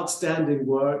 outstanding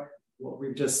work, what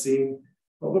we've just seen.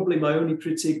 Probably my only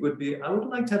critique would be, I would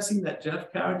like to have seen that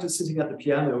Jeff character sitting at the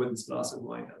piano with his glass of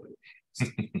wine.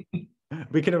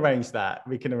 We can arrange that.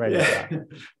 We can arrange that.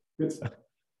 Good stuff.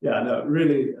 Yeah, no,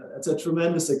 really, it's a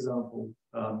tremendous example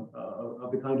of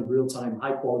the kind of real-time,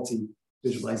 high-quality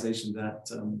visualization that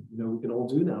we can all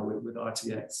do now with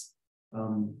RTX.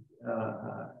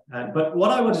 But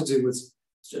what I want to do was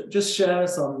just share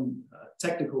some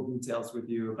technical details with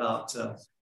you about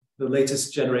the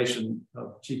latest generation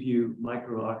of GPU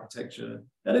microarchitecture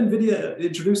that NVIDIA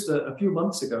introduced a few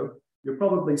months ago. You're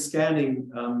probably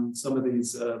scanning some of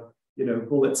these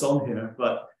bullets on here,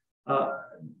 but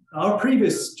our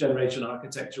previous generation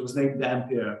architecture was named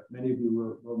Ampere. Many of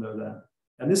you will know that.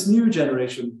 And this new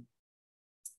generation,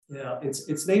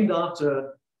 it's named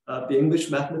after the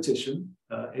English mathematician,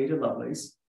 Ada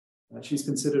Lovelace. She's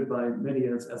considered by many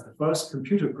as the first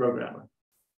computer programmer.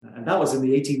 And that was in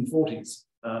the 1840s.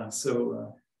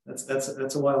 So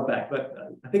that's a while back. But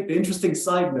I think the interesting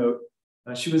side note,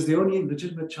 she was the only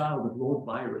legitimate child of Lord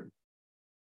Byron.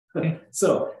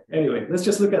 So anyway, let's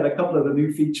just look at a couple of the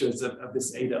new features of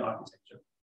this Ada architecture.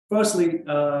 Firstly,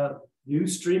 new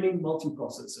streaming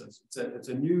multiprocessors. It's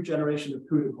a new generation of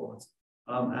CUDA cores.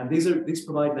 And these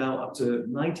provide now up to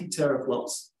 90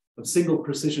 teraflops of single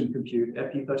precision compute,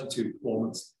 FP32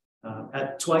 performance,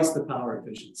 at twice the power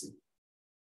efficiency.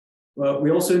 Well,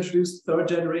 we also introduced third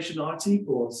generation RT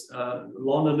cores.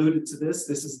 Lon alluded to this.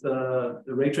 This is the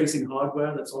ray tracing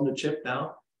hardware that's on the chip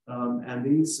now. And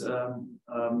these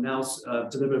now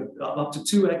deliver up to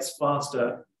 2x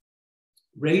faster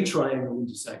ray triangle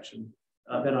intersection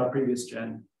than our previous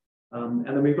gen. And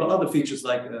then we've got other features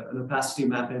like an opacity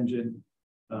map engine,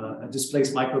 a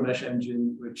displaced micromesh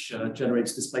engine, which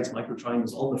generates displaced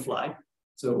microtriangles on the fly.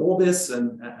 So all this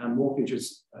and more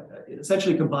features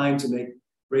essentially combine to make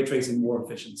ray tracing more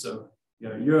efficient. So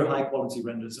your high quality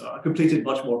renders are completed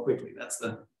much more quickly. That's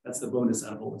the bonus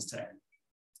out of all this tech.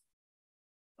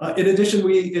 In addition,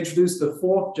 we introduced the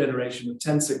fourth generation of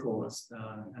tensor cores,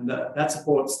 and that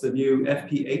supports the new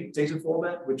FP8 data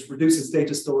format, which reduces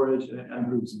data storage and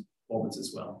improves performance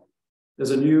as well.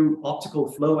 There's a new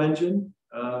optical flow engine,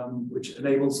 which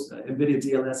enables NVIDIA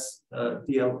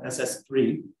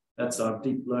DLSS3. That's our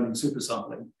deep learning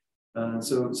supersampling,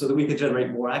 so that we can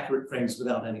generate more accurate frames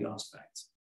without any artifacts.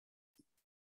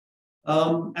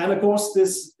 And of course,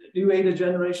 this new Ada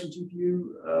generation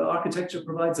GPU architecture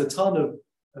provides a ton of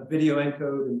video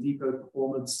encode and decode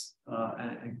performance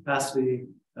and capacity,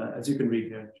 as you can read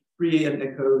here. 3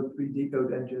 encode, 3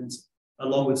 decode engines,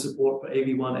 along with support for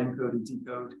AV1 encode and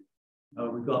decode.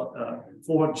 We've got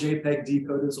 4 JPEG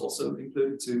decoders also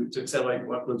included to accelerate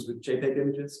workloads with JPEG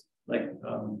images, like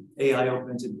AI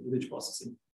augmented image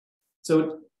processing.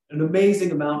 So an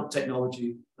amazing amount of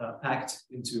technology packed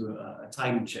into a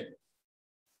tiny chip.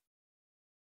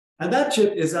 And that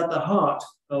chip is at the heart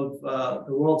of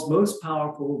the world's most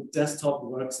powerful desktop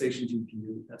workstation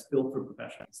GPU that's built for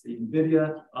professionals, the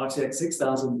NVIDIA RTX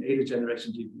 6000 Ada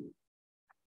generation GPU.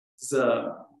 It's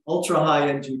an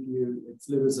ultra-high-end GPU. It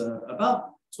delivers about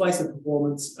twice the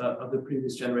performance of the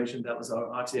previous generation. That was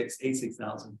our RTX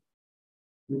A6000.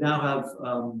 We now have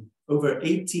over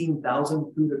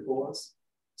 18,000 CUDA cores.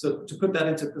 So to put that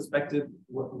into perspective,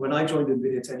 when I joined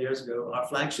NVIDIA 10 years ago, our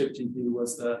flagship GPU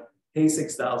was the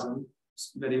K6000.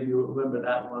 Many of you remember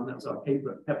that one. That was our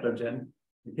Kepler gen.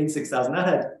 The K6000, that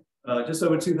had just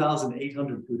over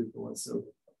 2,800 CUDA cores. So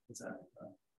it's a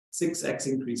 6x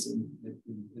increase in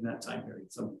that time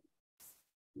period. So,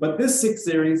 but this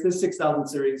 6000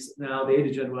 series, now the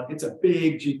Ada Gen 1, it's a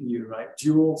big GPU, right?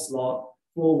 Dual slot,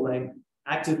 full length,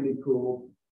 actively cooled,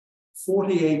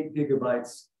 48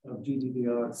 gigabytes of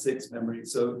GDDR6 memory.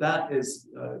 So that is,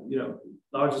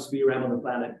 largest VRAM on the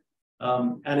planet.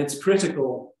 And it's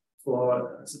critical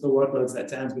for the workloads that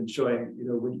Dan's been showing.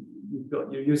 When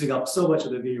you're using up so much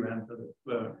of the VRAM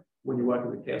for when you're working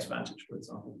with Chaos Vantage, for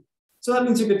example. So that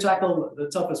means you can tackle the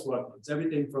toughest workloads,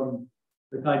 everything from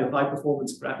the kind of high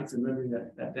performance graphics and rendering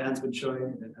that Dan's been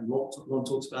showing and Lon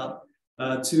talks about,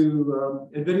 to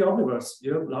NVIDIA Omniverse,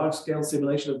 large scale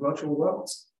simulation of virtual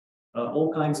worlds,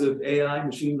 all kinds of AI,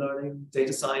 machine learning,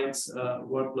 data science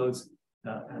workloads,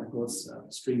 and of course,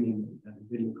 streaming and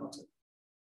video content.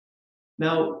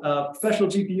 Now, professional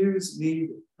GPUs need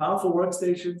powerful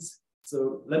workstations.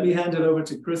 So let me hand it over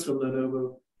to Chris from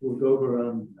Lenovo, who will go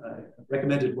over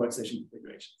recommended workstation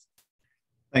configurations.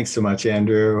 Thanks so much,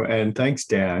 Andrew. And thanks,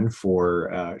 Dan,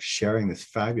 for sharing this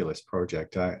fabulous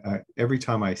project. Every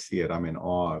time I see it, I'm in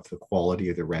awe of the quality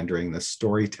of the rendering, the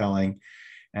storytelling,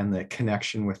 and the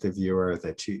connection with the viewer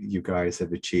that you guys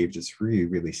have achieved. It's really,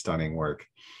 really stunning work.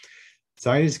 So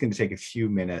I'm just going to take a few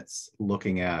minutes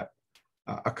looking at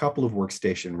a couple of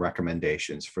workstation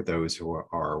recommendations for those who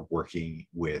are working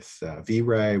with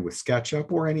V-Ray, with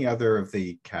SketchUp, or any other of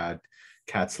the CAD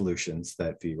solutions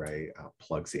that V-Ray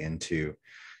plugs into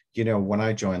you know, when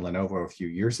I joined Lenovo a few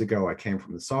years ago, I came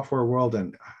from the software world,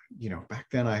 and you know, back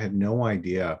then I had no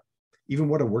idea even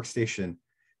what a workstation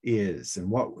is, and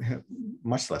what,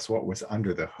 much less what was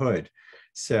under the hood.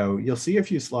 So you'll see a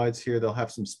few slides here. They'll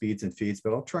have some speeds and feeds,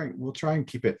 but we'll try and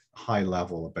keep it high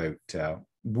level about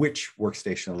which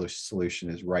workstation solution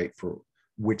is right for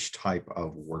which type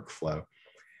of workflow.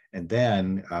 And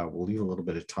then we'll leave a little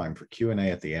bit of time for Q&A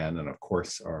at the end. And of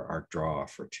course, our draw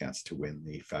for a chance to win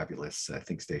the fabulous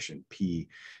ThinkStation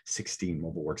P16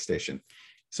 mobile workstation.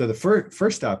 So the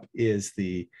first up is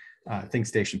the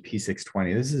ThinkStation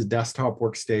P620. This is a desktop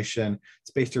workstation.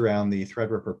 It's based around the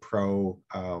Threadripper Pro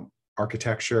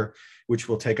architecture, which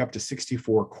will take up to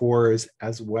 64 cores,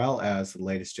 as well as the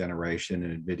latest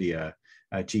generation NVIDIA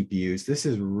GPUs. This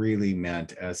is really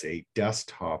meant as a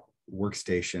desktop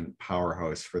workstation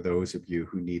powerhouse for those of you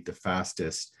who need the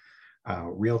fastest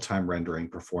real-time rendering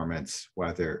performance,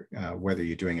 whether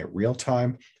you're doing it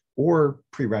real-time or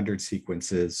pre-rendered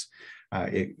sequences.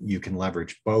 You can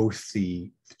leverage both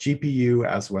the GPU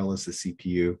as well as the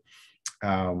CPU.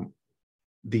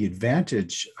 The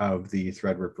advantage of the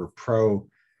Threadripper Pro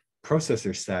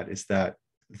processor set is that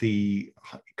it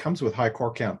comes with high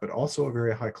core count, but also a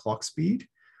very high clock speed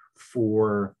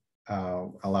for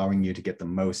allowing you to get the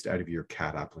most out of your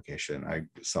CAD application. I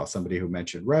saw somebody who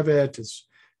mentioned Revit.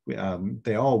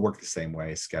 They all work the same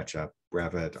way. SketchUp,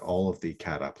 Revit, all of the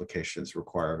CAD applications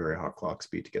require a very high clock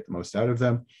speed to get the most out of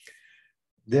them.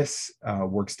 This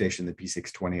workstation, the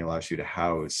P620, allows you to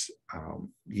house,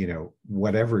 you know,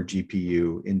 whatever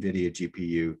GPU, NVIDIA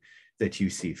GPU that you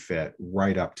see fit,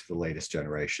 right up to the latest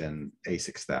generation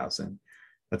A6000.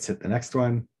 Let's hit the next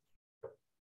one.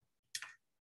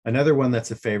 Another one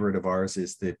that's a favorite of ours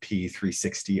is the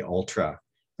P360 Ultra.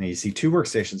 Now you see two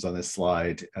workstations on this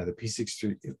slide. The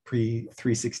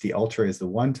P360 Ultra is the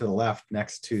one to the left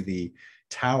next to the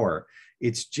tower.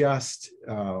 It's just,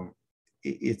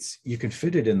 you can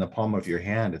fit it in the palm of your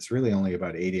hand. It's really only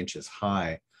about 8 inches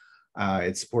high.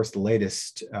 It supports the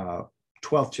latest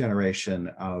 12th generation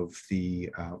of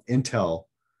the Intel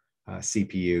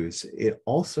CPUs. It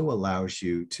also allows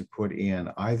you to put in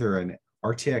either an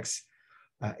RTX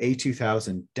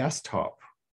A2000 desktop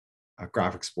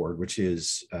graphics board, which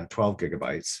is 12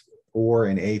 gigabytes, or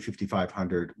an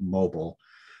A5500 mobile,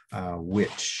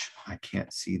 which I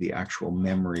can't see the actual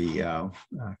memory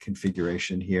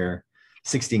configuration here.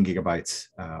 16 gigabytes,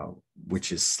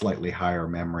 which is slightly higher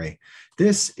memory.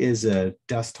 This is a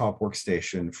desktop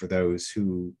workstation for those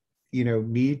who, you know,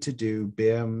 need to do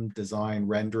BIM, design,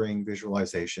 rendering,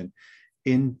 visualization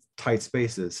in tight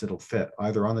spaces. It'll fit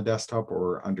either on the desktop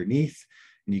or underneath.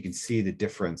 And you can see the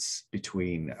difference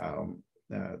between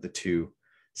the two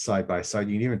side by side.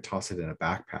 You can even toss it in a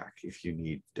backpack if you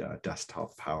need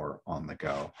desktop power on the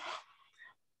go.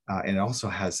 And it also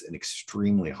has an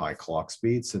extremely high clock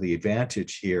speed. So the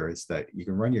advantage here is that you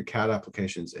can run your CAD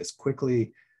applications as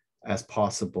quickly as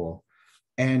possible,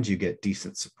 and you get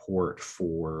decent support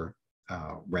for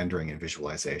rendering and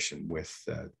visualization with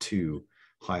two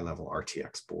high-level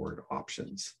RTX board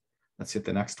options. Let's hit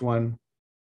the next one.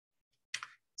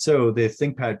 So the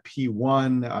ThinkPad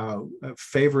P1, a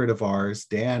favorite of ours.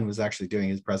 Dan was actually doing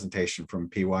his presentation from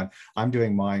P1. I'm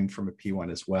doing mine from a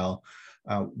P1 as well.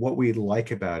 What we like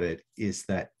about it is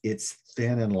that it's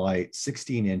thin and light,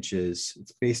 16 inches.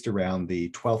 It's based around the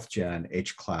 12th gen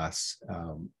H-class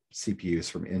CPUs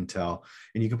from Intel.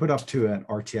 And you can put up to an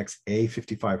RTX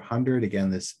A5500. Again,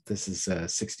 this is a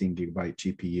 16 gigabyte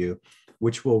GPU,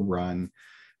 which will run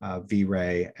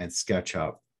V-Ray and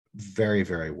SketchUp very,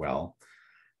 very well.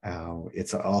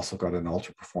 It's also got an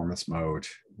ultra performance mode,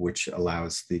 which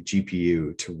allows the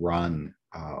GPU to run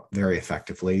very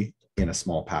effectively in a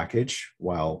small package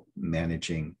while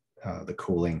managing the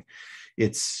cooling.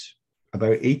 It's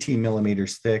about 18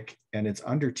 millimeters thick, and it's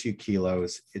under 2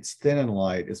 kilos. It's thin and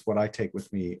light. It's what I take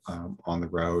with me on the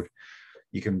road.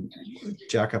 You can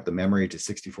jack up the memory to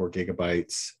 64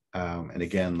 gigabytes. And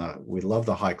again, we love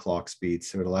the high clock speed,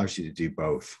 so it allows you to do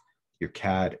both your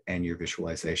CAD and your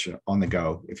visualization on the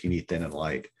go if you need thin and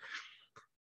light.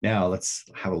 Now let's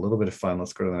have a little bit of fun.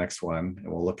 Let's go to the next one,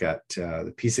 and we'll look at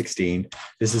the P16.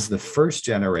 This is the first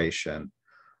generation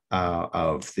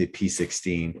of the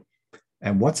P16.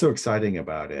 And what's so exciting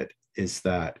about it is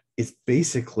that it's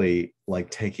basically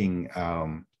like taking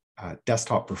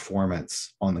desktop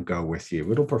performance on the go with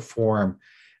you. It'll perform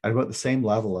at about the same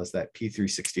level as that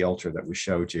P360 Ultra that we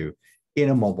showed you in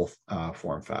a mobile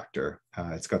form factor.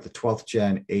 It's got the 12th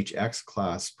gen HX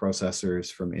class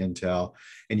processors from Intel,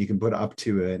 and you can put up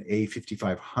to an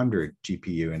A5500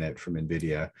 GPU in it from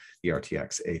NVIDIA, the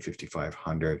RTX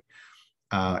A5500.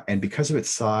 And because of its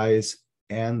size,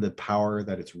 and the power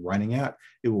that it's running at,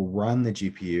 it will run the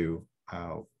GPU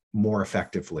more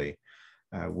effectively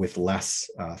with less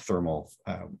thermal,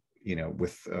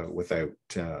 without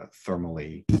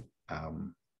thermally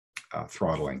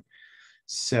throttling.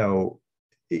 So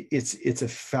it's a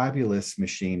fabulous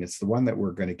machine. It's the one that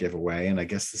we're going to give away. And I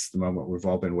guess this is the moment we've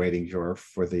all been waiting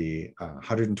for the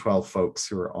 112 folks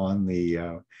who are on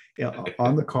the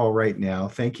call right now.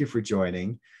 Thank you for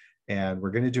joining. And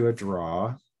we're going to do a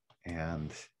draw,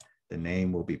 and the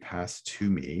name will be passed to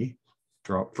me.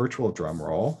 Virtual drum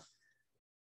roll.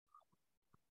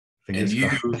 And you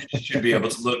should be able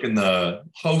to look in the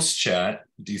host chat.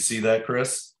 Do you see that,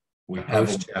 Chris? We have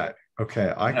host chat.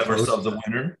 Okay, I have ourselves a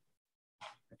winner.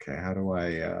 Okay, how do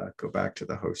I go back to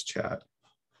the host chat?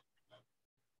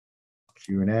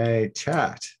 Q&A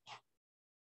chat.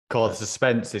 God,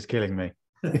 suspense is killing me.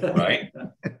 Right?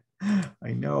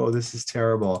 I know, this is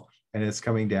terrible. And it's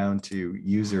coming down to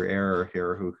user error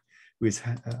here. Who's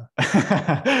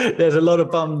There's a lot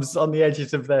of bums on the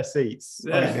edges of their seats.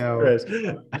 I know.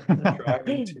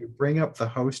 Trying to bring up the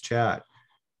host chat.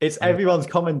 It's everyone's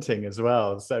commenting as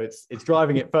well, so it's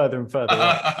driving it further and further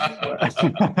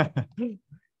away.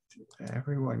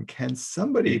 Everyone, can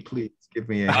somebody please give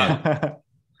me a hint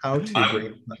how to bring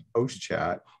up the host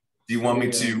chat? Do you want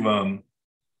me to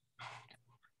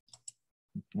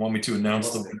announce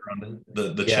the winner on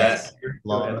the Yes. chat?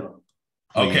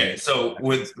 Okay, so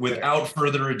without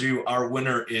further ado, our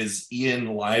winner is Ian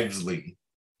Livesley.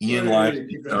 Ian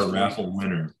Livesley is our raffle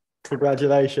winner.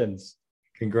 Congratulations.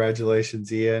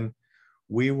 Congratulations, Ian.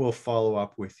 We will follow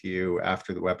up with you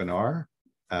after the webinar.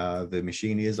 The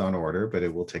machine is on order, but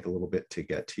it will take a little bit to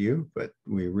get to you. But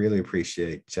we really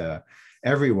appreciate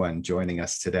everyone joining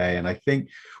us today. And I think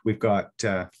we've got,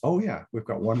 we've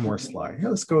got one more slide. Yeah,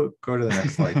 let's go to the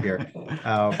next slide here.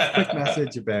 Quick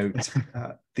message about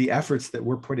the efforts that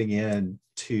we're putting in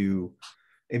to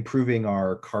improving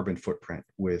our carbon footprint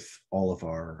with all of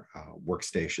our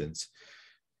workstations.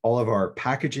 All of our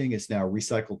packaging is now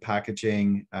recycled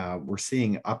packaging. We're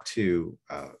seeing up to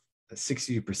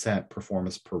 60%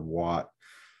 performance per watt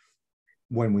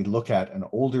when we look at an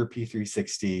older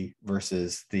P360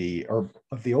 versus the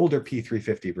older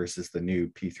P350 versus the new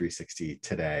P360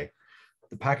 today.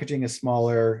 The packaging is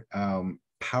smaller.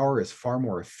 Power is far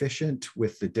more efficient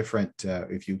with the different,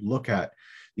 if you look at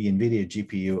the NVIDIA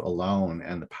GPU alone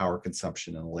and the power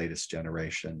consumption in the latest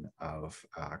generation of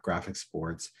graphics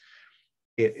boards,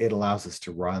 it allows us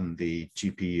to run the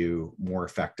GPU more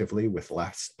effectively with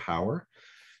less power.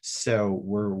 So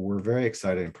we're very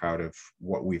excited and proud of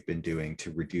what we've been doing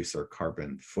to reduce our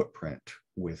carbon footprint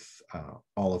with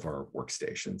all of our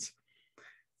workstations.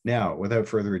 Now, without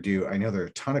further ado, I know there are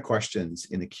a ton of questions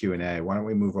in the Q&A. Why don't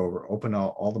we move over, open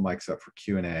all the mics up for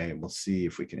Q&A, and we'll see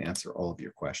if we can answer all of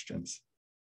your questions.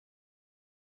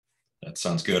 That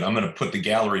sounds good. I'm going to put the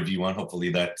gallery view on. Hopefully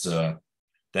that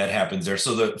happens there.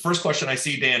 So the first question I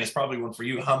see, Dan, is probably one for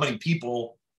you. How many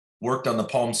people worked on the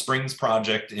Palm Springs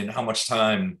project, and how much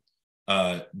time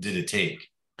did it take?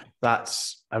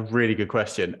 That's a really good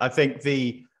question. I think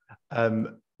the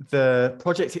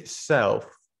project itself,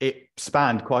 it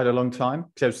spanned quite a long time.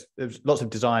 There's lots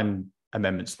of design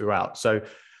amendments throughout. So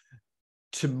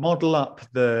to model up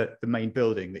the main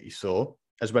building that you saw,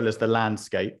 as well as the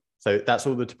landscape, so that's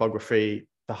all the topography,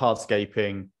 the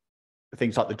hardscaping,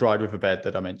 things like the dried riverbed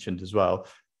that I mentioned as well.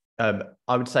 I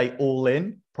would say all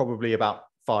in, probably about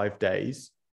 5 days,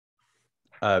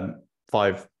 5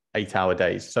 8-hour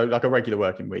days. So like a regular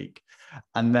working week.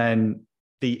 And then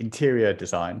the interior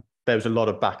design, there was a lot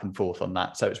of back and forth on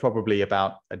that. So it's probably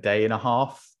about a day and a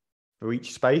half for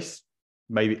each space,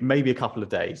 maybe a couple of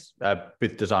days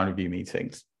with design review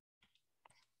meetings.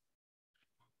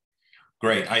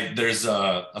 Great. There's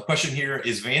a question here.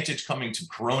 Is Vantage coming to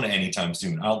Corona anytime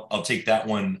soon? I'll take that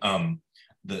one.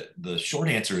 The short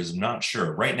answer is not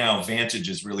sure. Right now, Vantage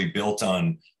is really built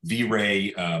on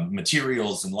V-Ray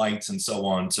materials and lights and so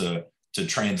on to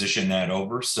transition that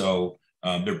over. So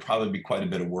there'd probably be quite a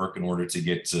bit of work in order to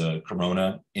get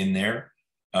Corona in there.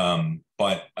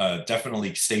 But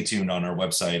definitely stay tuned on our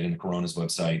website and Corona's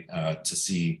website to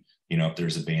see, if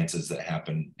there's advances that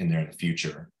happen in there in the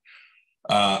future.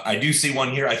 I do see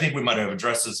one here. I think we might have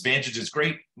addressed this. Vantage is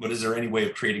great, but is there any way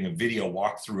of creating a video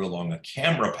walkthrough along a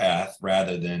camera path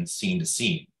rather than scene to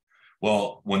scene?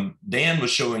 Well, when Dan was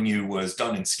showing you was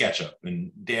done in SketchUp,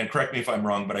 and Dan, correct me if I'm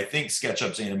wrong, but I think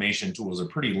SketchUp's animation tools are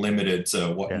pretty limited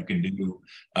to what you can do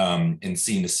in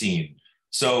scene to scene.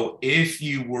 So if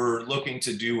you were looking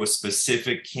to do a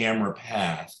specific camera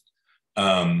path,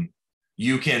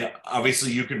 you can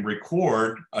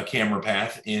record a camera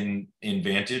path in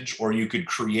Vantage, or you could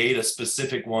create a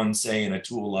specific one, say in a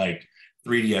tool like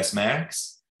 3ds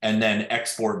Max, and then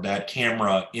export that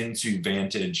camera into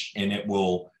Vantage, and it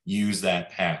will use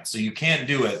that path. So you can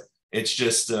do it. It's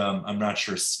just I'm not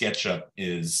sure SketchUp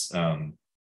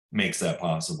makes that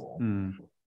possible.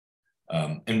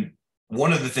 And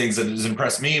one of the things that has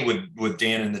impressed me with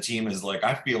Dan and the team is, like,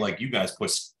 I feel like you guys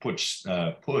pushed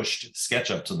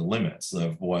SketchUp to the limits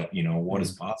of what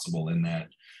is possible in that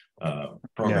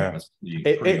program. It's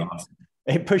pretty awesome.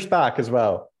 It pushed back as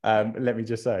well. Let me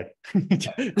just say,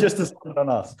 just to stand on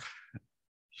us.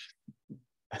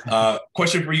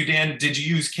 Question for you, Dan. Did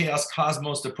you use Chaos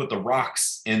Cosmos to put the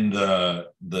rocks in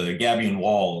the Gabion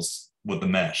walls with the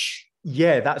mesh?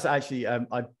 Yeah, that's actually,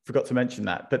 I forgot to mention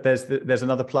that, but there's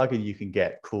another plugin you can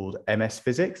get called MS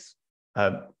Physics.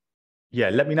 Yeah,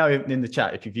 let me know in the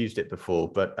chat if you've used it before.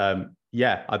 But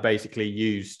yeah, I basically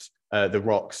used the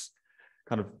rocks,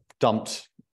 kind of dumped.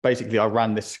 Basically, I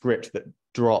ran this script that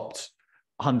dropped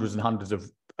hundreds and hundreds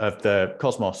of the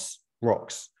Cosmos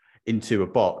rocks into a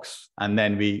box, and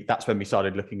then that's when we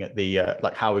started looking at the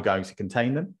like how we're going to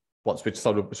contain them once we'd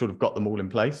sort of got them all in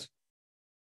place.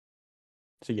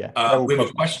 So yeah, we have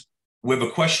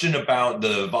a question about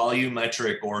the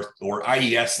volumetric or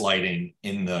IES lighting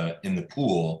in the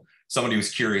pool. Somebody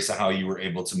was curious how you were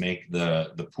able to make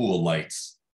the pool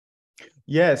lights.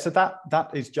 Yeah, so that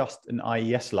is just an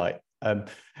IES light.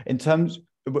 In terms,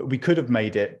 we could have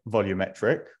made it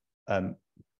volumetric.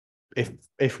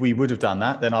 If we would have done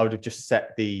that, then I would have just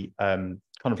set the kind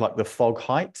of like the fog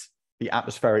height, the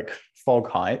atmospheric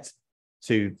fog height,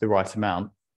 to the right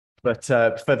amount. But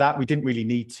for that, we didn't really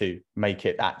need to make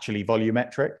it actually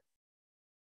volumetric.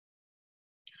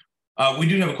 We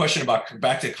do have a question about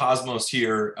back to Cosmos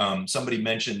here. Somebody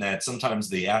mentioned that sometimes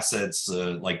the assets,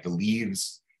 like the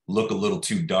leaves, look a little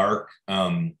too dark,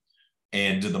 and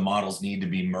do the models need to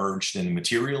be merged and the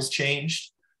materials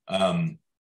changed? How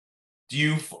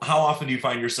often do you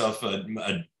find yourself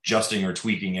adjusting or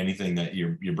tweaking anything that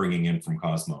you're bringing in from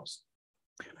Cosmos?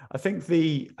 I think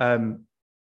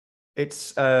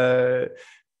it's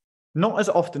not as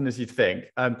often as you'd think.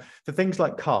 For things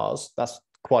like cars, that's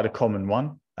quite a common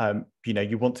one.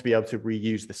 You want to be able to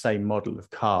reuse the same model of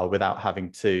car without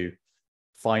having to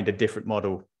find a different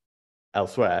model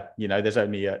elsewhere. There is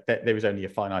only a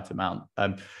finite amount.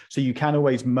 So you can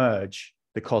always merge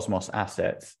the Cosmos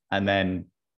assets, and then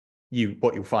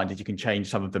what you'll find is you can change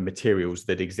some of the materials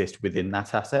that exist within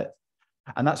that asset.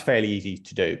 And that's fairly easy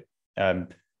to do.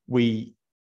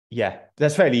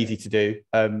 That's fairly easy to do.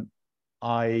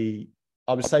 I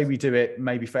would say we do it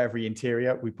maybe for every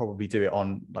interior. We probably do it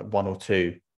on like one or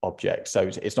two objects. So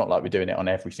it's not like we're doing it on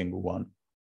every single one.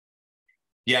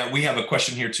 Yeah, we have a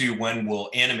question here too. When will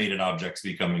animated objects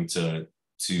be coming to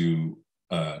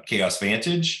Chaos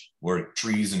Vantage, or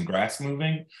trees and grass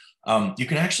moving? You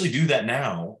can actually do that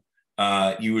now.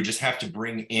 You would just have to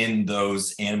bring in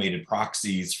those animated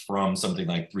proxies from something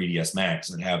like 3ds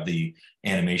Max and have the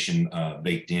animation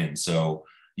baked in. So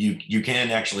you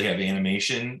can actually have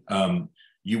animation.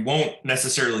 You won't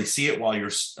necessarily see it while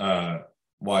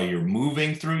you're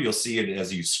moving through. You'll see it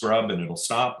as you scrub and it'll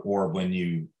stop, or when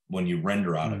you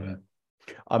render out of it.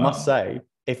 I must say,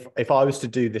 if I was to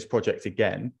do this project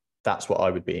again, that's what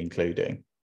I would be including.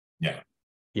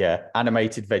 Yeah,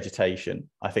 animated vegetation.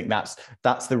 I think that's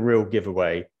the real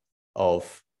giveaway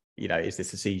of, is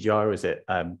this a CGI or is it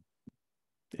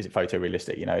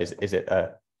photorealistic? Is it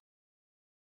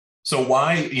So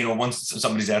why, once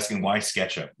somebody's asking why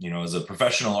SketchUp, as a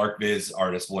professional ArcViz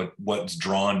artist, what's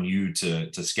drawn you to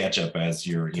SketchUp as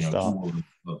your tool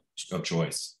of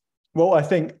choice? Well, I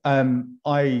think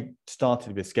I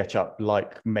started with SketchUp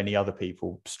like many other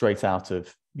people straight out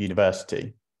of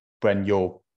university, when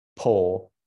you're poor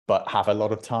but have a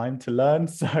lot of time to learn.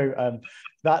 So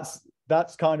that's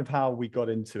kind of how we got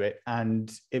into it.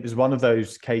 And it was one of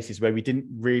those cases where we didn't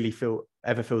really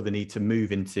ever feel the need to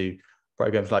move into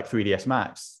programs like 3ds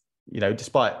Max,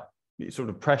 despite sort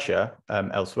of pressure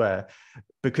elsewhere,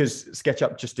 because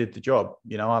SketchUp just did the job.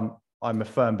 I'm a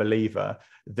firm believer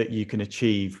that you can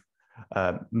achieve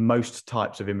most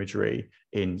types of imagery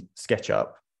in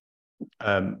SketchUp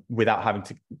without having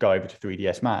to go over to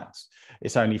 3ds Max.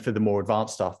 It's only for the more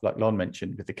advanced stuff, like Lon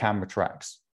mentioned, with the camera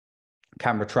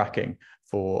tracking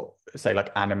for, say,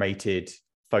 like animated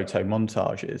photo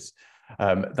montages.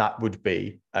 That would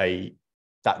be a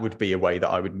way that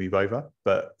I would move over.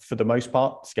 But for the most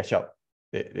part, SketchUp,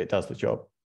 it does the job.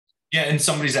 Yeah, and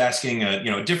somebody's asking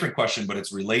a different question, but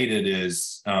it's related,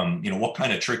 is what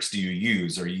kind of tricks do you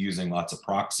use? Are you using lots of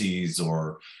proxies,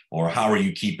 or how are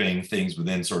you keeping things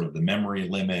within sort of the memory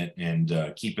limit and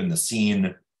keeping the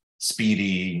scene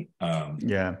speedy,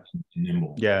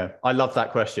 nimble? Yeah, I love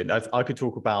that question. I could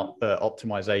talk about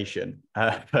optimization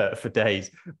for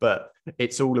days, but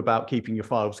it's all about keeping your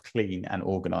files clean and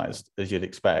organized, as you'd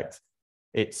expect.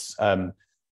 It's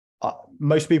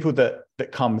most people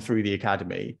that come through the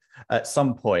academy, at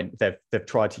some point they've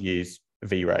tried to use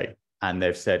V-Ray and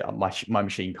they've said, oh, my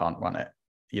machine can't run it.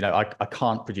 You know, I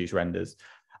can't produce renders.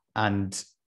 And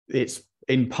it's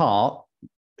in part,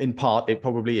 it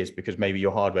probably is because maybe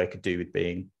your hardware could do with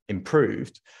being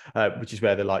improved, which is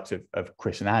where the likes of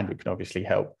Chris and Andrew can obviously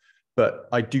help. But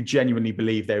I do genuinely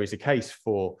believe there is a case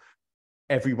for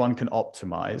everyone can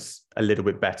optimize a little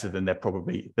bit better than they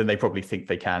probably think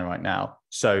they can right now.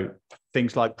 So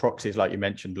things like proxies, like you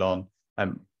mentioned, Lon,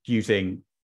 using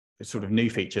sort of new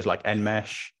features like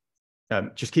Enmesh,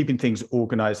 just keeping things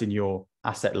organized in your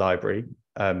asset library.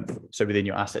 So within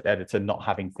your asset editor, not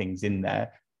having things in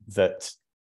there that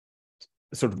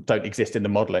sort of don't exist in the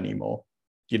model anymore.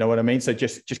 Do you know what I mean? So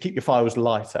just keep your files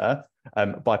lighter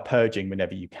by purging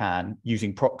whenever you can,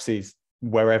 using proxies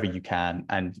wherever you can,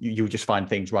 and you'll just find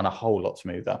things run a whole lot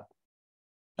smoother.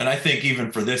 And I think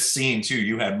even for this scene too,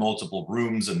 you had multiple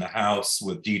rooms in the house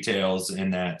with details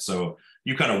in that. So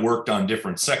you kind of worked on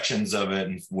different sections of it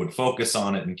and would focus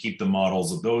on it and keep the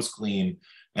models of those clean,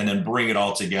 and then bring it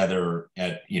all together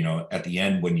at the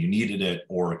end when you needed it,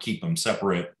 or keep them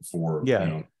separate for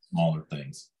smaller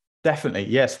things. Definitely,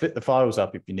 yeah. Split the files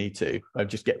up if you need to.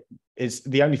 It's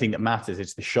the only thing that matters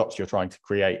is the shots you're trying to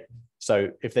create. So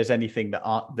if there's anything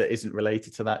that isn't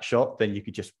related to that shot, then you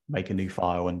could just make a new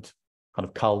file and kind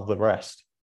of cull the rest.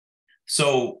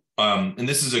 So, and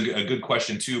this is a good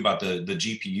question too about the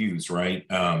GPUs, right?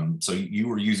 So you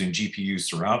were using GPUs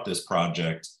throughout this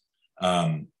project.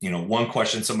 One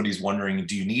question somebody's wondering: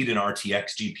 do you need an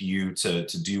RTX GPU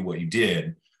to do what you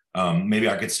did? Maybe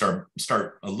I could start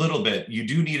a little bit. You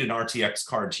do need an RTX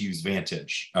card to use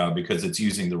Vantage because it's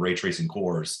using the ray tracing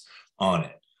cores on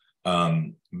it.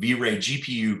 V-Ray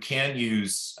GPU can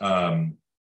use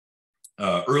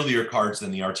earlier cards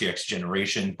than the RTX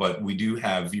generation, but we do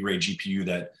have V-Ray GPU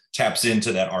that taps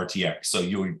into that RTX. So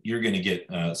you're going to get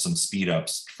some speed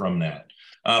ups from that.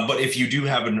 But if you do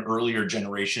have an earlier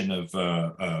generation of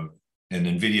an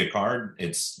NVIDIA card,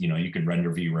 it's, you can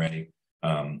render V-Ray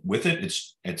with it.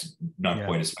 It's not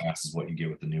quite as fast as what you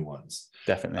get with the new ones.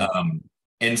 Definitely.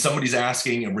 And somebody's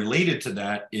asking, and related to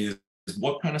that is,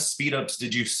 what kind of speed ups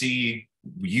did you see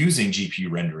using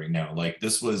GPU rendering now? Like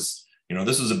this was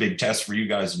a big test for you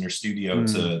guys in your studio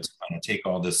to kind of take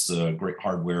all this great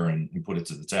hardware and put it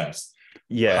to the test.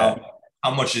 Yeah.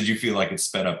 How much did you feel like it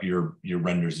sped up your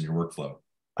renders and your workflow?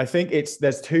 I think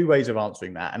there's two ways of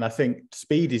answering that. And I think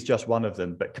speed is just one of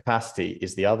them, but capacity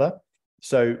is the other.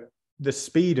 So the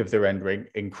speed of the rendering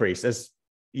increased, as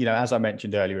I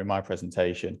mentioned earlier in my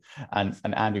presentation, and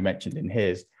Andrew mentioned in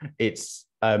his, it's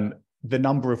the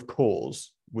number of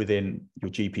cores within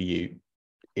your GPU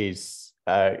is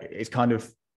kind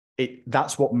of it.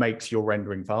 That's what makes your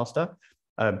rendering faster.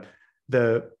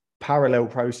 The parallel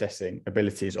processing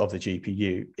abilities of the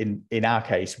GPU, in our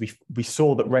case, we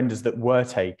saw that renders that were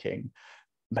taking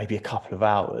maybe a couple of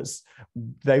hours,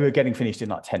 they were getting finished in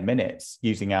like 10 minutes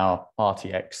using our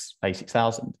RTX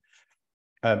A6000.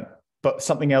 But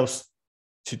something else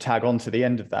to tag on to the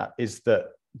end of that is that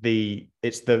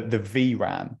it's the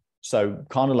VRAM. So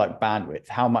kind of like bandwidth,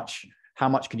 how much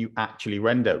can you actually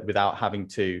render without having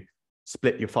to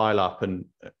split your file up and,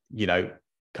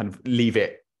 kind of leave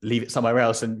it somewhere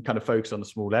else and kind of focus on a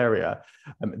small area.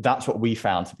 That's what we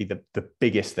found to be the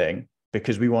biggest thing,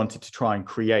 because we wanted to try and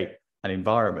create an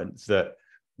environment that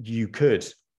you could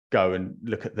go and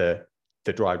look at the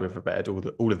dry riverbed,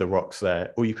 all of the rocks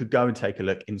there, or you could go and take a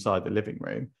look inside the living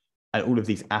room, and all of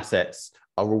these assets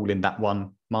are all in that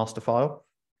one master file.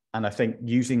 And I think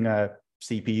using a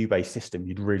CPU-based system,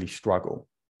 you'd really struggle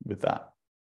with that.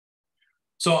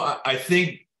 So I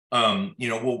think,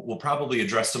 we'll probably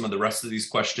address some of the rest of these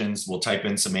questions. We'll type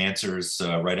in some answers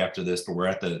right after this, but we're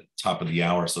at the top of the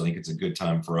hour, so I think it's a good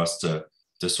time for us to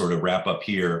sort of wrap up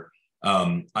here.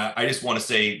 I just want to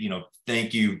say,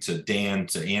 thank you to Dan,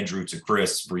 to Andrew, to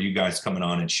Chris for you guys coming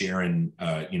on and sharing,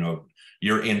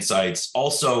 your insights.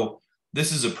 Also,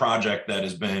 this is a project that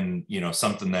has been,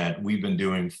 something that we've been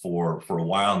doing for a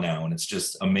while now. And it's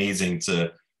just amazing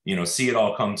to, see it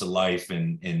all come to life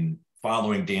and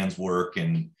following Dan's work,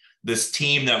 and this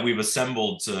team that we've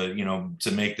assembled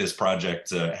to make this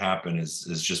project happen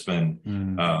has just been,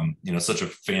 such a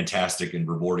fantastic and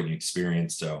rewarding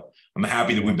experience. So I'm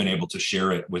happy that we've been able to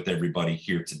share it with everybody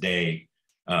here today.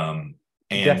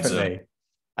 Definitely.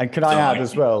 And can I add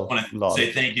as well? I want to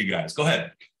say thank you guys. Go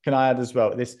ahead. Can I add as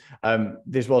well? This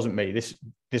wasn't me.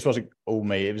 this wasn't all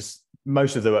me. It was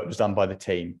most of the work was done by the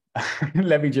team.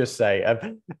 Let me just say,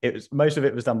 most of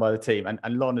it was done by the team,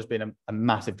 and Lon has been a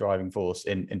massive driving force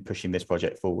in pushing this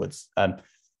project forwards.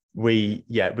 We've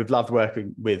loved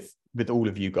working with all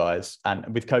of you guys,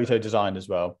 and with Koto Design as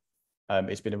well.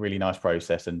 It's been a really nice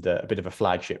process and a bit of a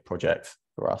flagship project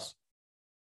for us.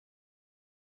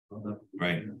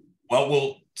 Right. Well,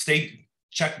 we'll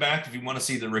check back if you want to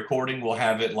see the recording. We'll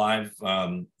have it live,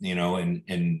 you know,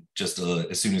 in just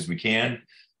as soon as we can.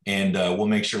 And we'll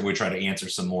make sure we try to answer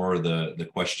some more of the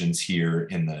questions here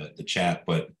in the chat.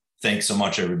 But thanks so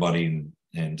much, everybody,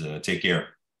 and take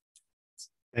care.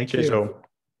 Thank Cheers you. all.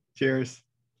 Cheers.